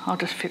details? I'll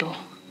just fiddle.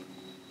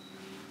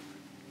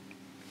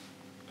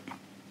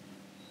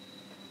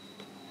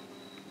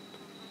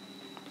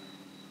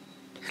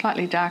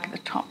 Slightly dark at the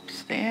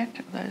tops there,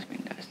 to those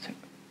windows to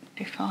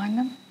define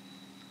them.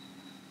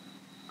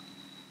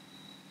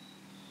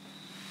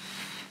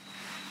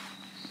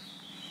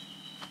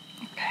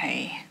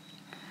 Okay,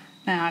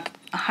 now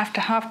I have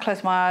to half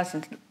close my eyes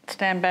and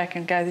stand back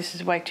and go, this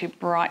is way too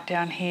bright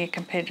down here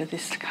compared to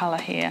this colour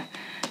here.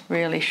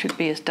 Really should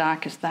be as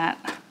dark as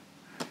that.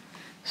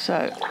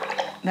 So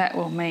that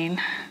will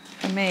mean,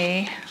 for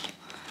me,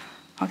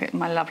 I'll get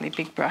my lovely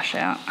big brush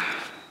out.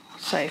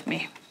 Save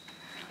me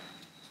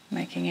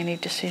making any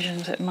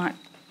decisions that I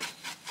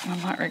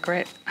might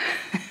regret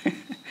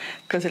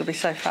because it'll be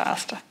so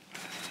fast.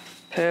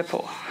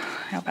 Purple,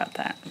 how about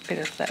that? A bit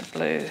of that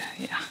blue,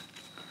 yeah.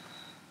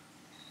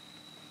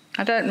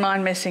 I don't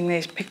mind messing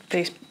these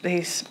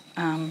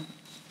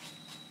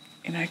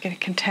you know,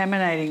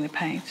 contaminating the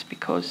paints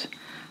because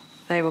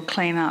they will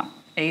clean up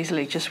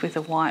easily just with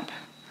a wipe.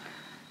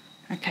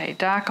 Okay,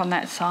 dark on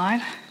that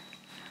side.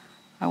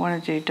 I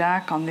want to do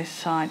dark on this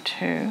side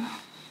too.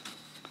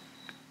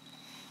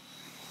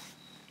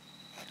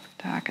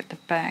 Dark at the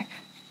back.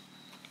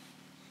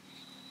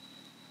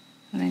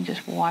 And then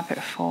just wipe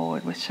it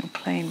forward with some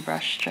clean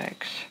brush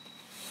strokes.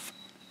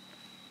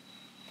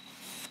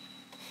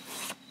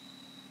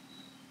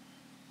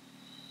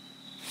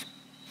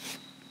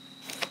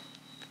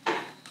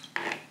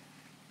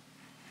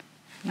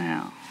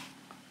 Now,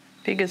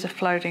 figures are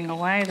floating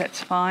away,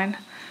 that's fine.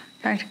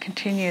 I'm going to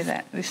continue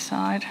that this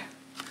side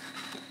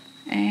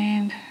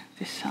and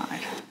this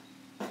side.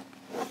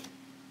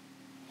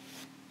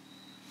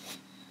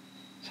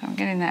 So I'm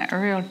getting that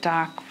real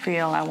dark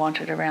feel I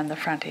wanted around the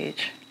front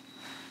edge.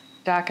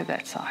 Darker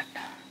that side.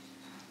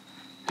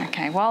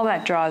 Okay, while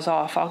that dries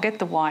off, I'll get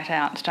the white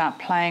out and start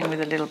playing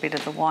with a little bit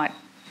of the white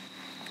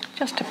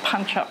just to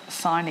punch up the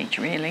signage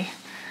really.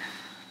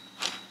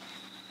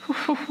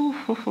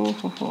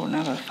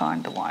 Now I'll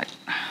find the white.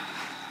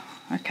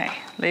 Okay,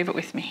 leave it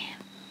with me.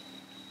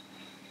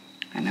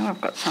 I know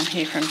I've got some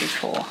here from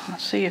before. I'll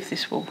see if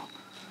this will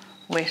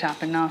wet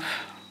up enough.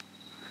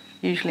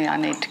 Usually I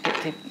need to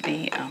get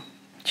the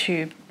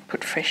tube,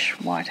 put fresh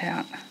white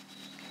out.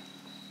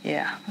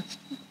 Yeah, it's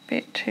a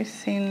bit too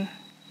thin,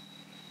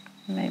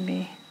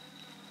 maybe.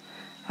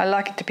 I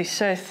like it to be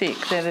so thick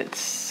that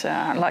it's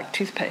like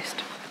toothpaste.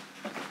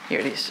 Here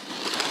it is.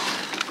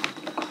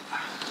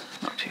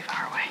 Not too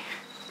far away.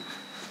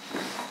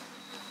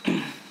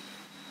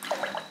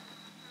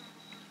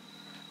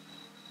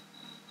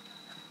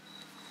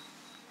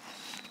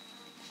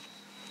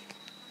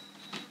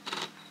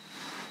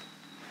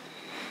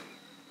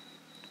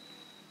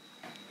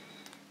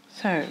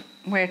 So,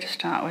 where to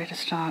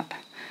start?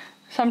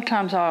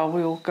 Sometimes I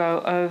will go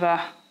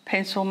over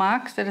pencil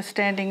marks that are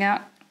standing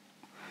out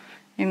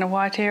in a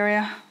white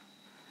area.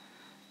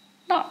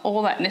 Not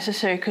all that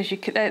necessary because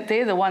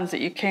they're the ones that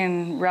you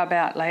can rub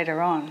out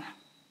later on.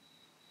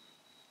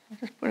 I'll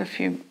just put a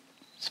few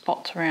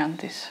spots around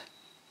this.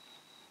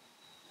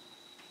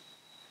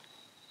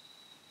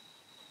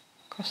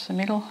 Across the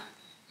middle.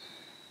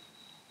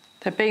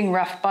 They're being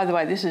rough, by the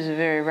way, this is a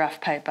very rough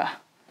paper.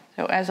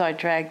 So as I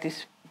drag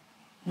this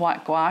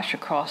white gouache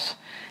across,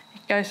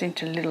 it goes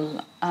into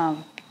little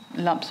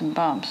lumps and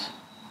bumps,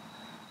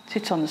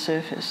 sits on the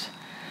surface,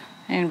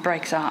 and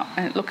breaks up,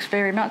 and it looks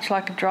very much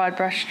like a dried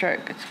brush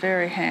stroke. It's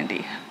very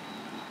handy.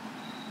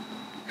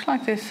 Looks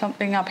like there's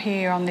something up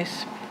here on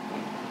this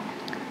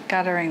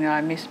guttering that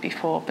I missed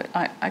before, but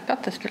I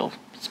got this little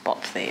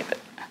spots there, but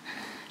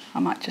I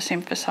might just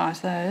emphasise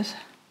those.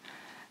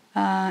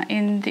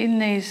 In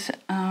these,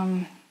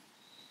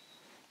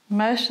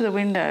 most of the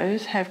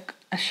windows have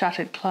a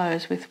shuttered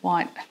close with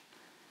white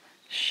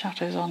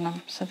shutters on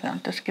them, so that I'll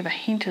just give a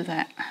hint of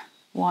that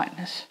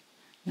whiteness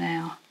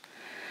now.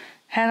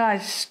 Had I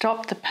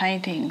stopped the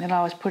painting that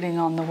I was putting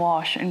on the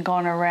wash and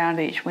gone around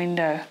each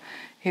window,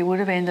 it would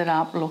have ended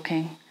up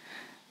looking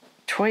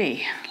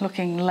twee,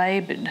 looking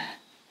laboured.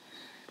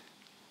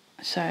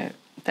 So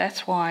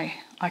that's why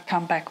I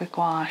come back with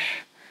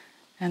gouache,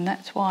 and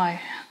that's why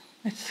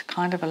it's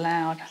kind of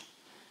allowed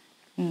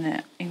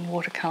in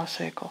watercolour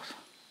circles.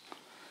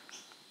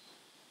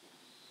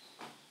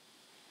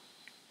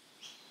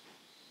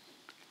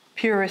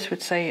 Purists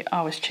would say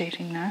I was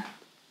cheating now,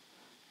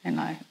 and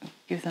I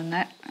give them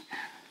that.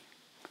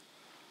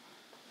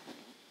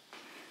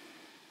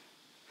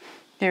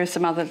 There is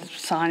some other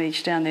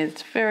signage down there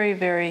that's very,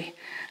 very,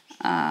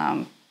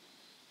 how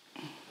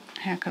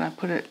can I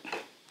put it?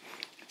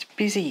 It's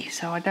busy,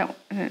 so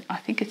I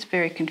think it's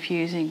very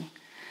confusing.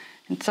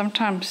 And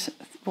sometimes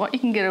what you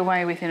can get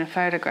away with in a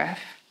photograph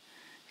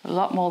is a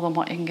lot more than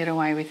what you can get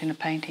away with in a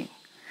painting.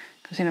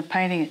 Because in a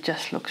painting it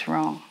just looks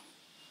wrong.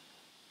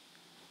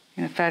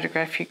 In a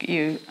photograph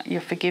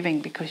you're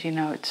forgiving because you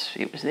know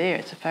it was there,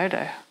 it's a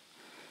photo.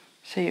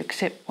 So you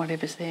accept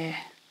whatever's there.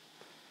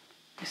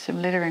 There's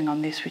some lettering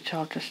on this which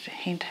I'll just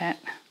hint at.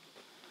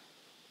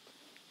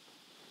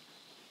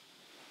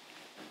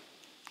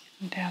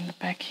 And down the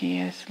back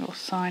here, there's a little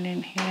sign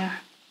in here.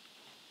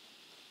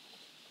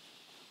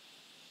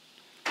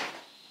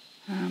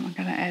 I'm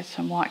going to add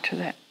some white to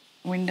that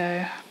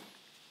window,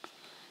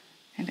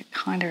 and it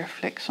kind of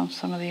reflects on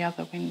some of the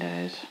other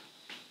windows.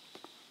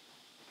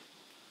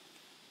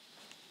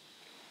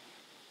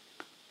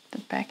 The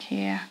back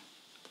here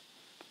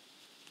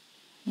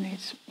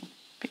needs a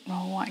bit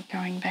more white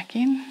going back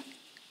in.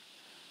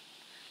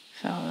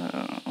 So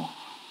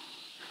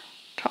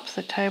tops,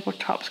 the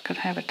tabletops could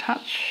have a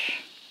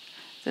touch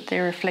that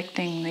they're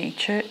reflecting the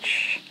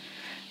church.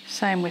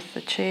 Same with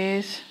the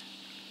chairs.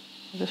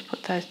 I'll just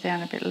put those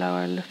down a bit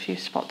lower, a few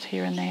spots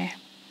here and there.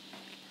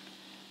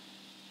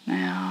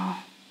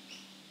 Now,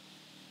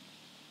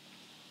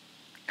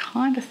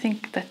 kind of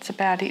think that's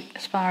about it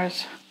as far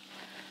as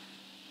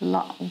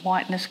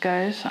whiteness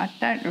goes. I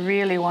don't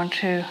really want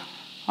to,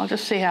 I'll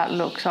just see how it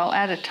looks. I'll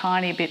add a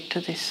tiny bit to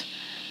this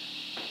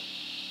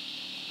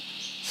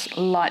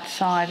light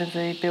side of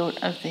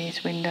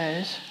these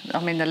windows. I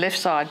mean the left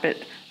side, but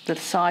the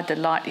side the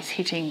light is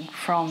hitting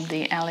from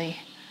the alley,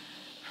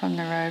 from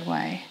the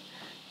roadway.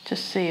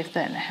 Just see if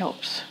that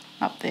helps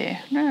up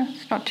there. No,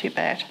 it's not too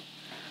bad.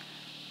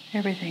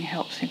 Everything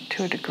helps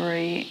to a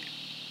degree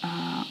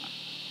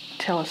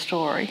tell a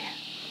story.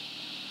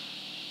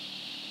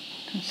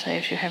 And say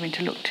if you're having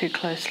to look too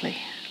closely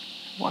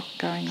what's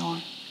going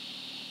on.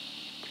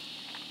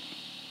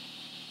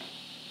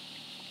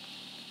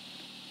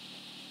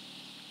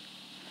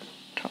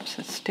 Tops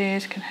of the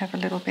stairs can have a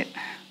little bit.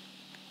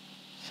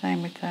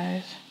 Same with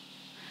those.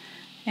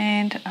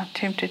 And I've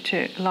tempted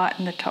to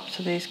lighten the tops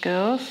of these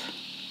girls.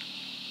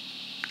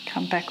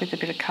 Come back with a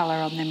bit of colour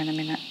on them in a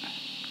minute.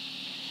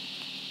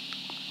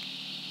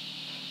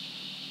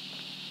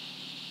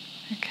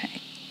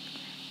 Okay.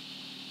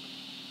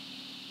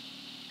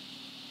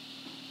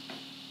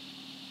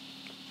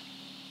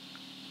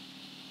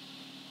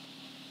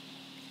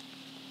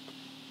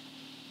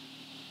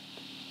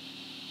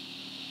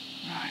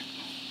 Right.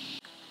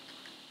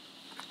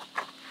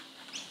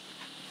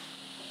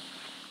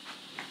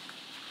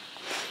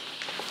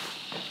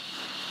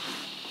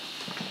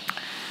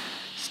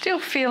 Still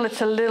feel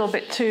it's a little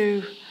bit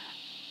too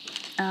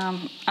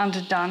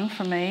underdone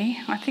for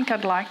me. I think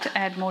I'd like to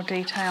add more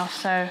detail,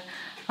 so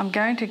I'm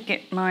going to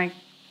get my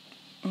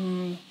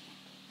I'm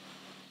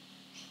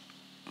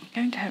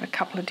going to have a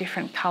couple of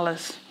different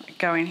colours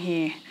go in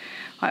here.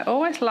 I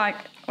always like,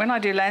 when I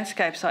do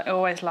landscapes, I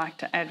always like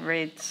to add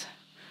reds.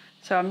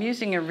 So I'm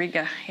using a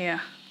rigger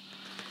here,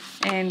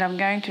 and I'm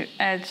going to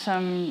add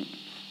some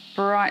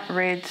bright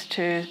reds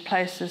to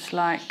places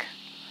like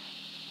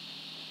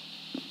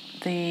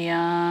the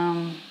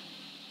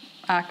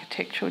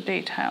architectural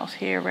details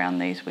here around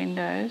these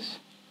windows,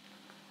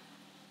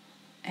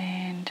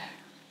 and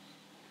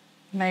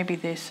maybe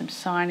there's some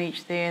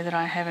signage there that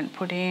I haven't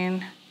put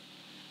in.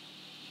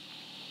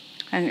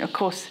 And of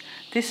course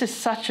this is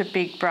such a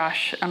big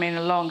brush, I mean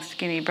a long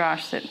skinny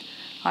brush, that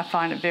I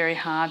find it very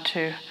hard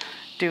to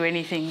do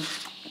anything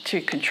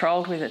too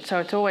controlled with it, so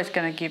it's always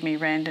going to give me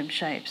random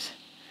shapes,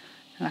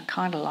 and I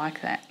kind of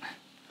like that.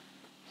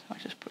 So I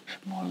just put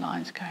some more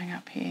lines going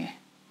up here.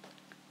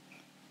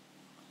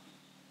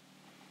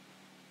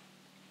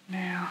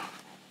 Now,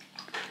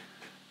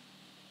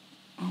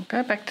 I'll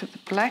go back to the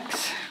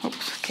blacks.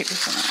 Oops, keep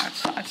this on the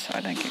outside so I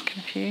don't get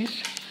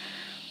confused.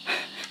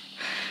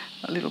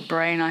 A little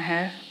brain I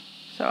have.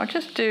 So I'll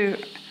just do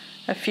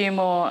a few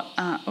more.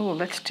 Oh,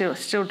 let's do it.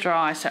 It's still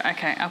dry. So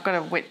okay, I've got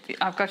to wet.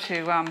 I've got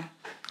to.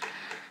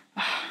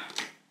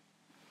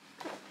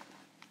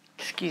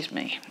 Excuse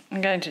me.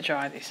 I'm going to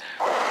dry this.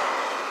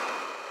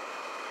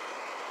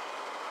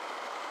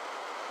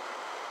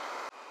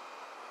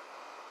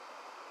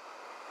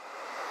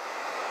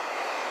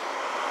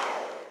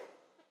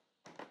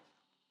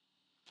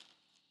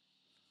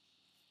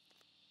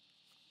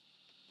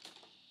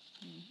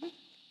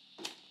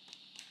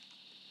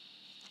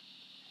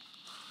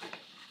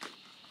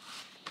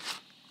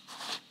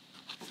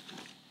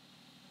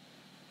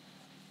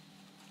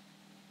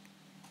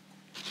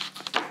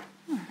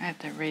 Add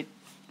the red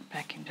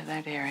back into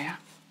that area.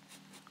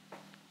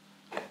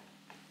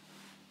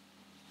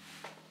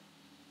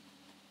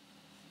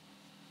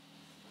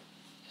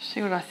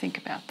 See what I think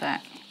about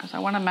that, because I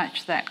want to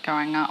match that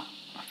going up,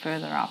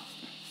 further up.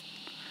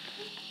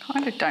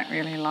 Kind of don't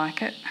really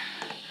like it.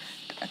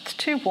 It's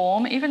too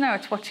warm, even though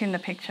it's what's in the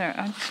picture.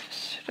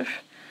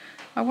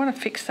 I want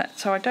to fix that,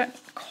 so I don't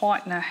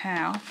quite know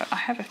how, but I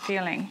have a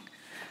feeling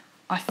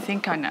I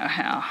think I know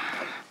how.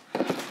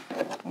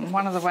 And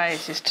one of the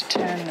ways is to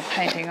turn the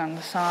painting on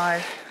the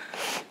side,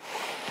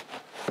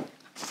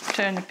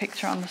 turn the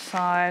picture on the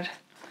side,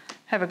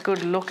 have a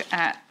good look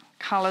at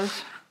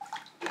colours.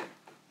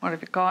 What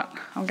have you got?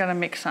 I'm going to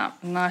mix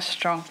up a nice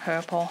strong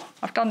purple.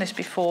 I've done this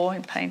before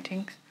in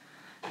paintings.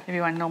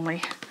 Everyone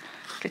normally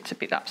gets a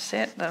bit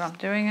upset that I'm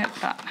doing it,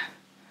 but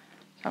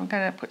so I'm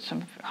going to put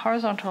some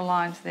horizontal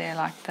lines there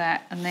like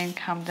that, and then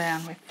come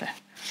down with the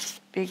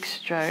big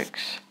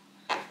strokes,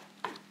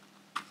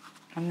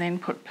 and then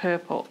put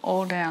purple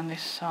all down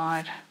this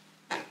side,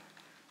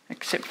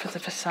 except for the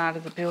facade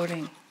of the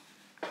building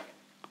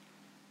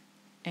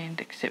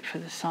and except for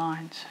the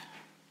signs.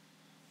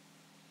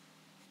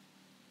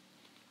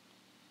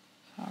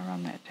 So I'll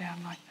run that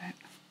down like that.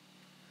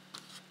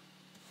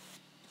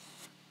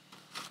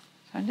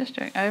 So I'm just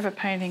doing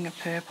overpainting of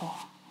purple.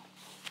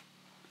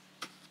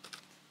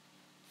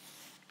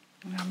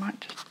 And I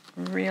might just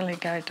really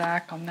go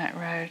dark on that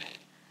road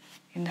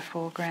in the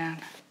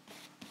foreground.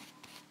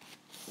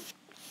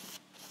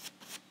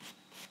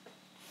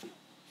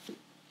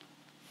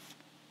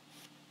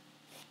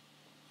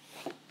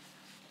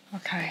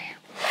 Okay,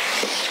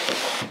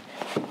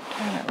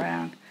 turn it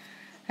around.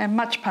 And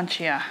much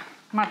punchier,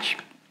 much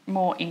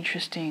more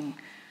interesting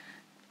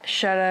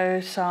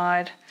shadow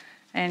side,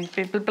 and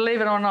believe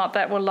it or not,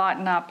 that will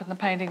lighten up and the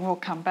painting will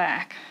come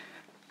back.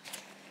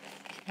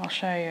 I'll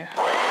show you.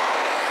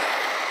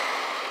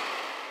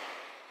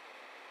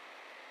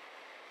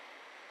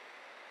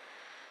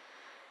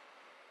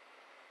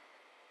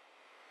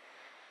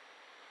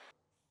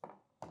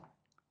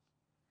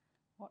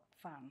 What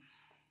fun.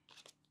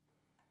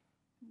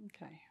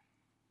 Okay.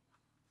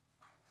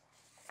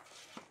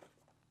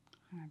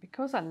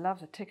 Because I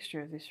love the texture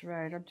of this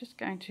road, I'm just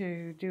going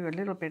to do a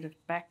little bit of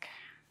back,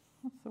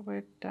 what's the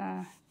word,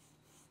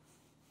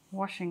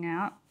 washing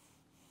out,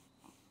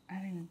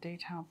 adding the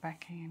detail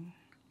back in.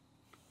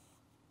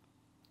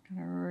 I'm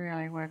going to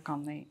really work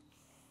on the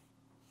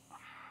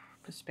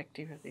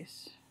perspective of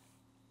this.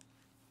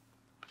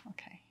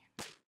 Okay.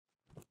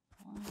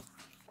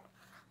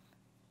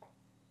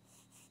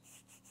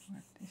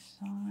 Work this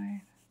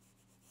side.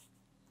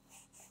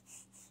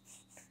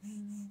 2.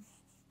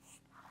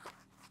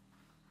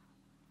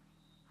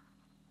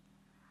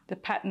 The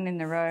pattern in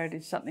the road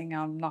is something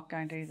I'm not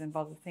going to even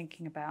bother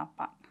thinking about,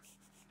 but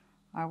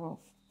I will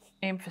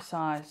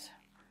emphasise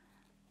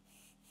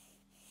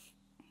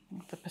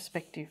the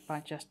perspective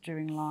by just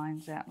doing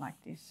lines out like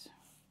this.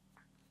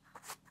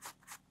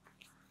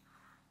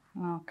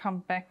 And I'll come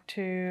back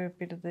to a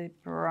bit of the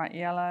bright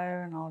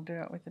yellow, and I'll do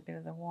it with a bit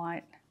of the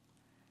white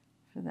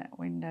for that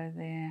window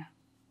there.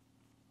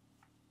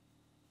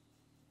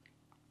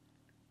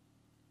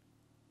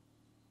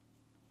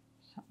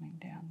 Something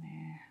down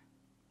there.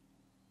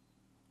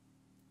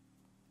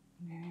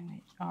 And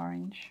then the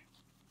orange.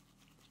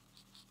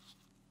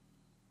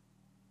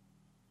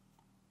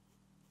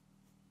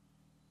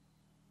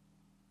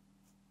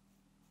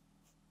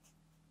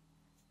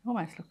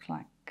 Almost looks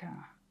like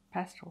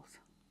pastels.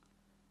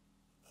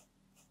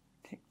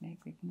 Technique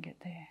we can get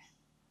there.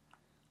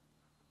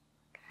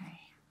 Okay.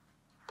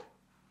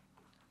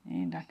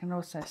 And I can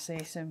also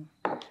see some,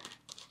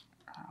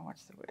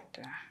 what's the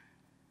word?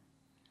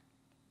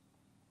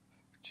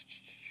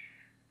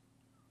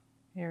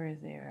 Areas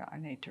there I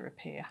need to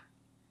repair.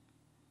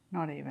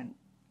 Not even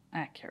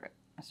accurate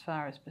as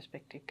far as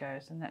perspective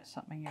goes, and that's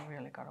something you've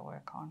really got to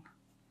work on.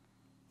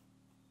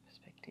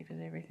 Perspective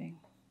is everything.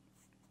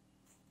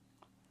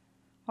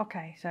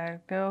 Okay, so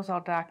girls,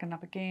 I'll darken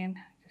up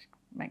again, just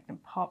make them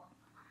pop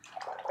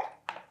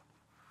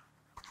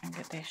and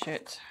get their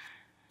shirts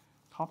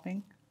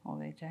popping, or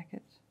their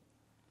jackets.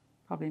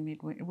 Probably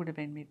it would have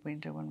been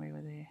midwinter when we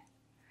were there.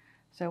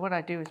 So what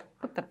I do is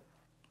put the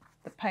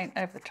paint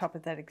over the top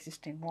of that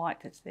existing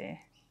white that's there,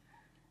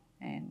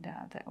 and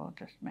that will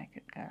just make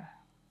it go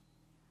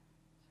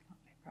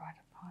slightly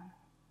brighter.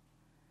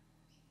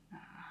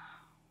 That's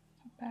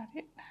about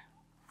it.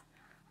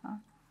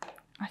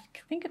 I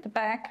think at the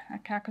back,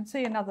 okay, I can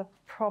see another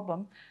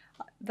problem.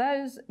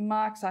 Those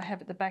marks I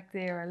have at the back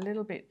there are a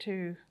little bit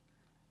too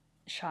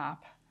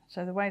sharp.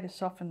 So the way to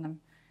soften them,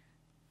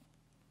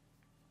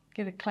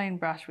 get a clean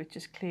brush with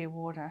just clear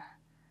water.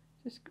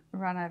 Just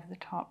run over the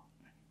top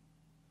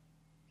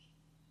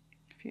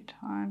a few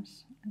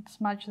times and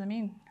smudge them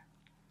in.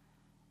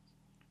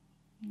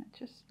 And it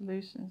just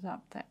loosens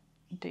up that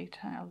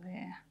detail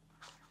there.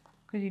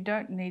 Because you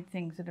don't need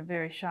things that are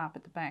very sharp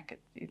at the back.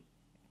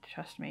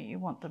 Trust me, you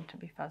want them to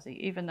be fuzzy.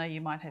 Even though you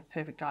might have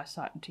perfect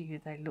eyesight, and to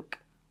you they look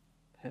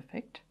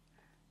perfect.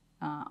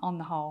 On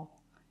the whole,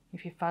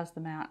 if you fuzz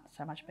them out,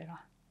 so much better.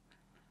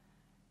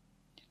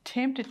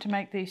 Tempted to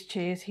make these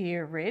chairs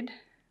here red.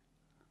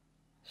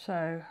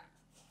 So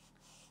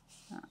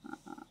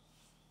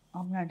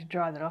I'm going to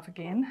dry that off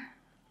again,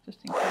 just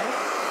in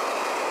case.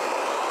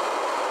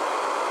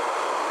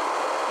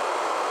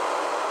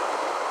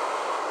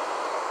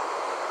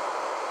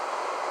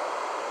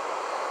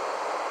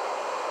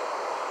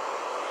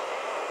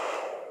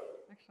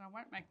 I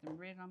won't make them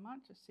red, I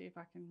might just see if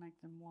I can make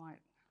them white,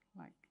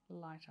 like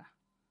lighter.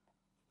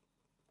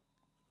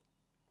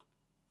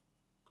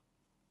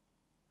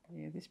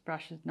 Yeah, this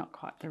brush is not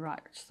quite the right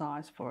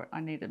size for it.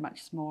 I need a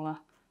much smaller,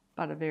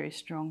 but a very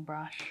strong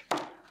brush.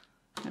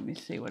 Let me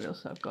see what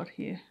else I've got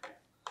here.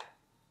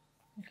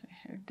 If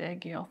I have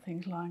daggy old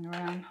things lying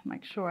around,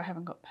 make sure I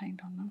haven't got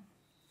paint on them.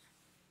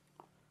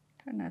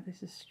 Don't know,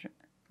 this is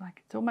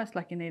like, it's almost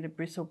like you need a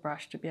bristle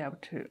brush to be able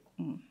to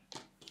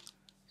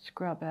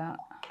scrub out.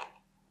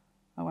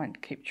 I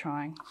won't keep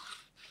trying.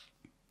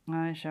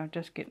 I shall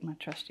just get my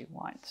trusty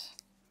whites.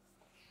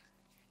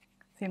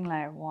 Thin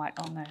layer of white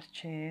on those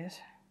chairs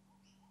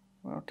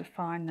will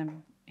define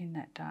them in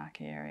that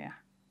dark area.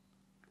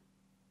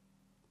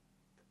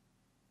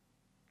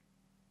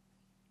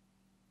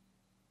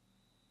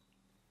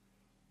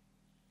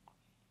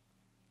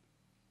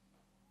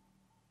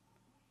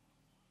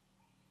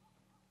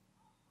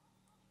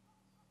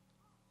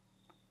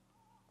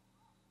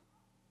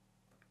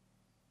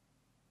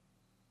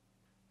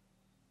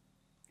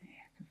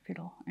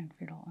 Fiddle and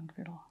fiddle and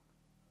fiddle.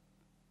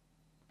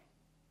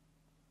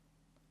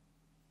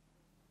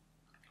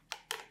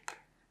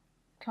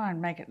 Try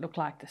and make it look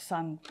like the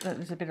sun, that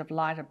there's a bit of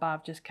light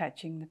above just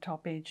catching the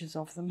top edges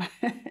of them.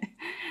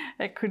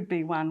 It could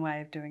be one way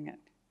of doing it.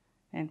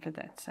 And for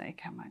that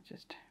sake, I might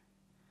just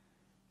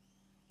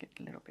get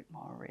a little bit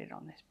more red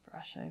on this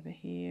brush over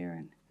here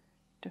and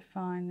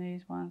define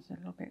these ones a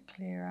little bit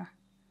clearer.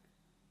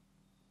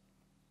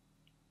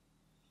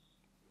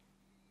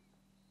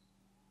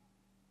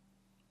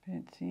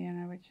 Burnt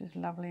sienna, which is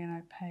lovely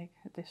and opaque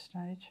at this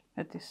stage,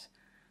 at this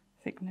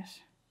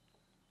thickness.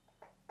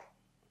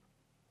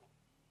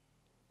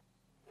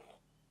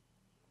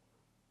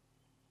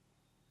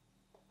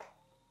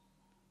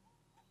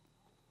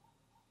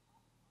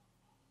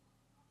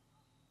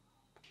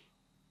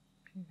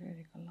 A few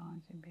vertical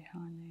lines in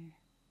behind there.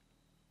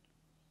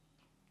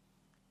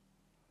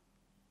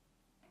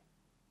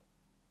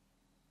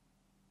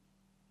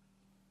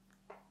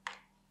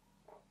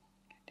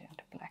 Get down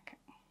to black.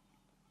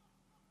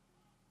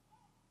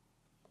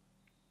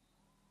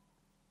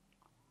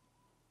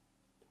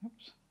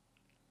 Oops,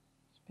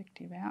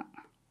 perspective out.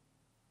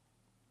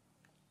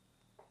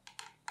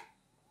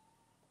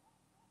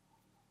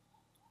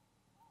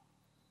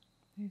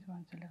 These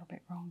ones are a little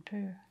bit wrong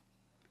too.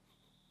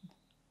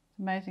 It's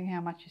amazing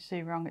how much you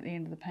see wrong at the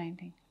end of the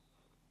painting.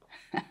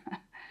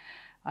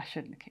 I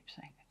shouldn't keep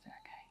saying it's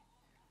okay.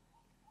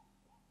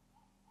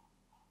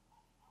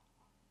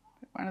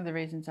 But one of the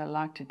reasons I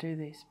like to do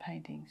these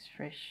paintings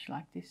fresh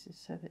like this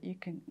is so that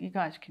you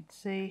guys can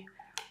see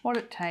what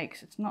it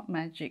takes. It's not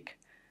magic.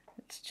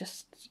 It's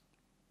just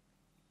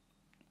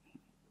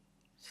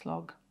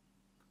slog.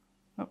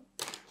 Oh.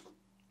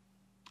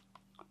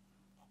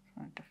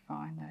 Trying to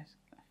find those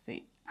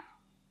feet.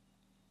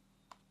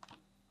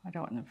 I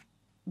don't want them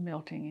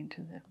melting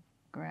into the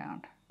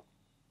ground.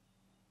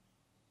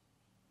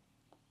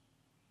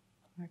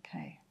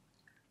 Okay.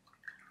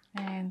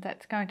 And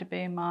that's going to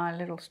be my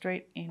little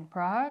street in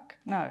Prague.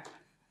 No,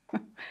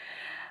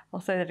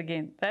 I'll say that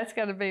again. That's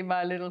going to be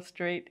my little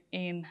street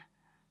in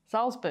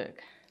Salzburg.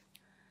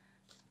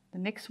 The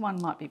next one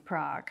might be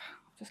Prague.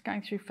 I'm just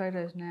going through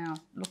photos now,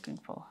 looking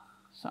for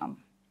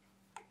some.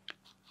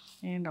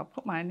 And I'll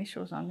put my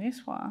initials on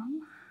this one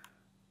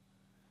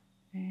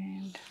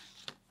and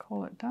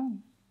call it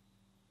done.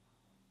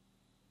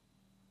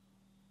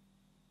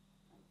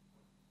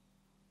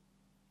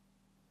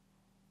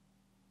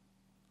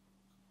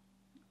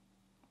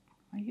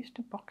 I used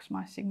to box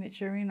my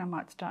signature in. I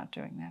might start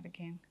doing that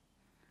again.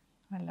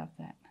 I love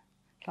that.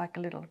 It's like a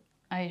little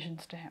Asian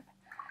stamp.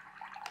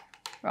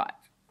 Right.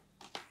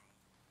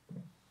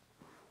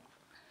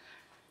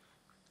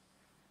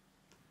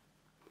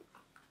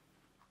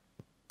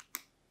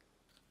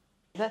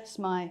 That's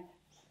my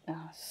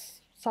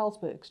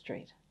Salzburg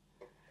street.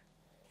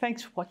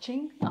 Thanks for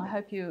watching. I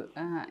hope you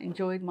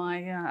enjoyed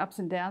my ups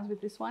and downs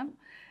with this one,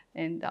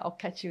 and I'll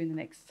catch you in the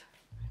next.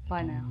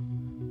 Bye now.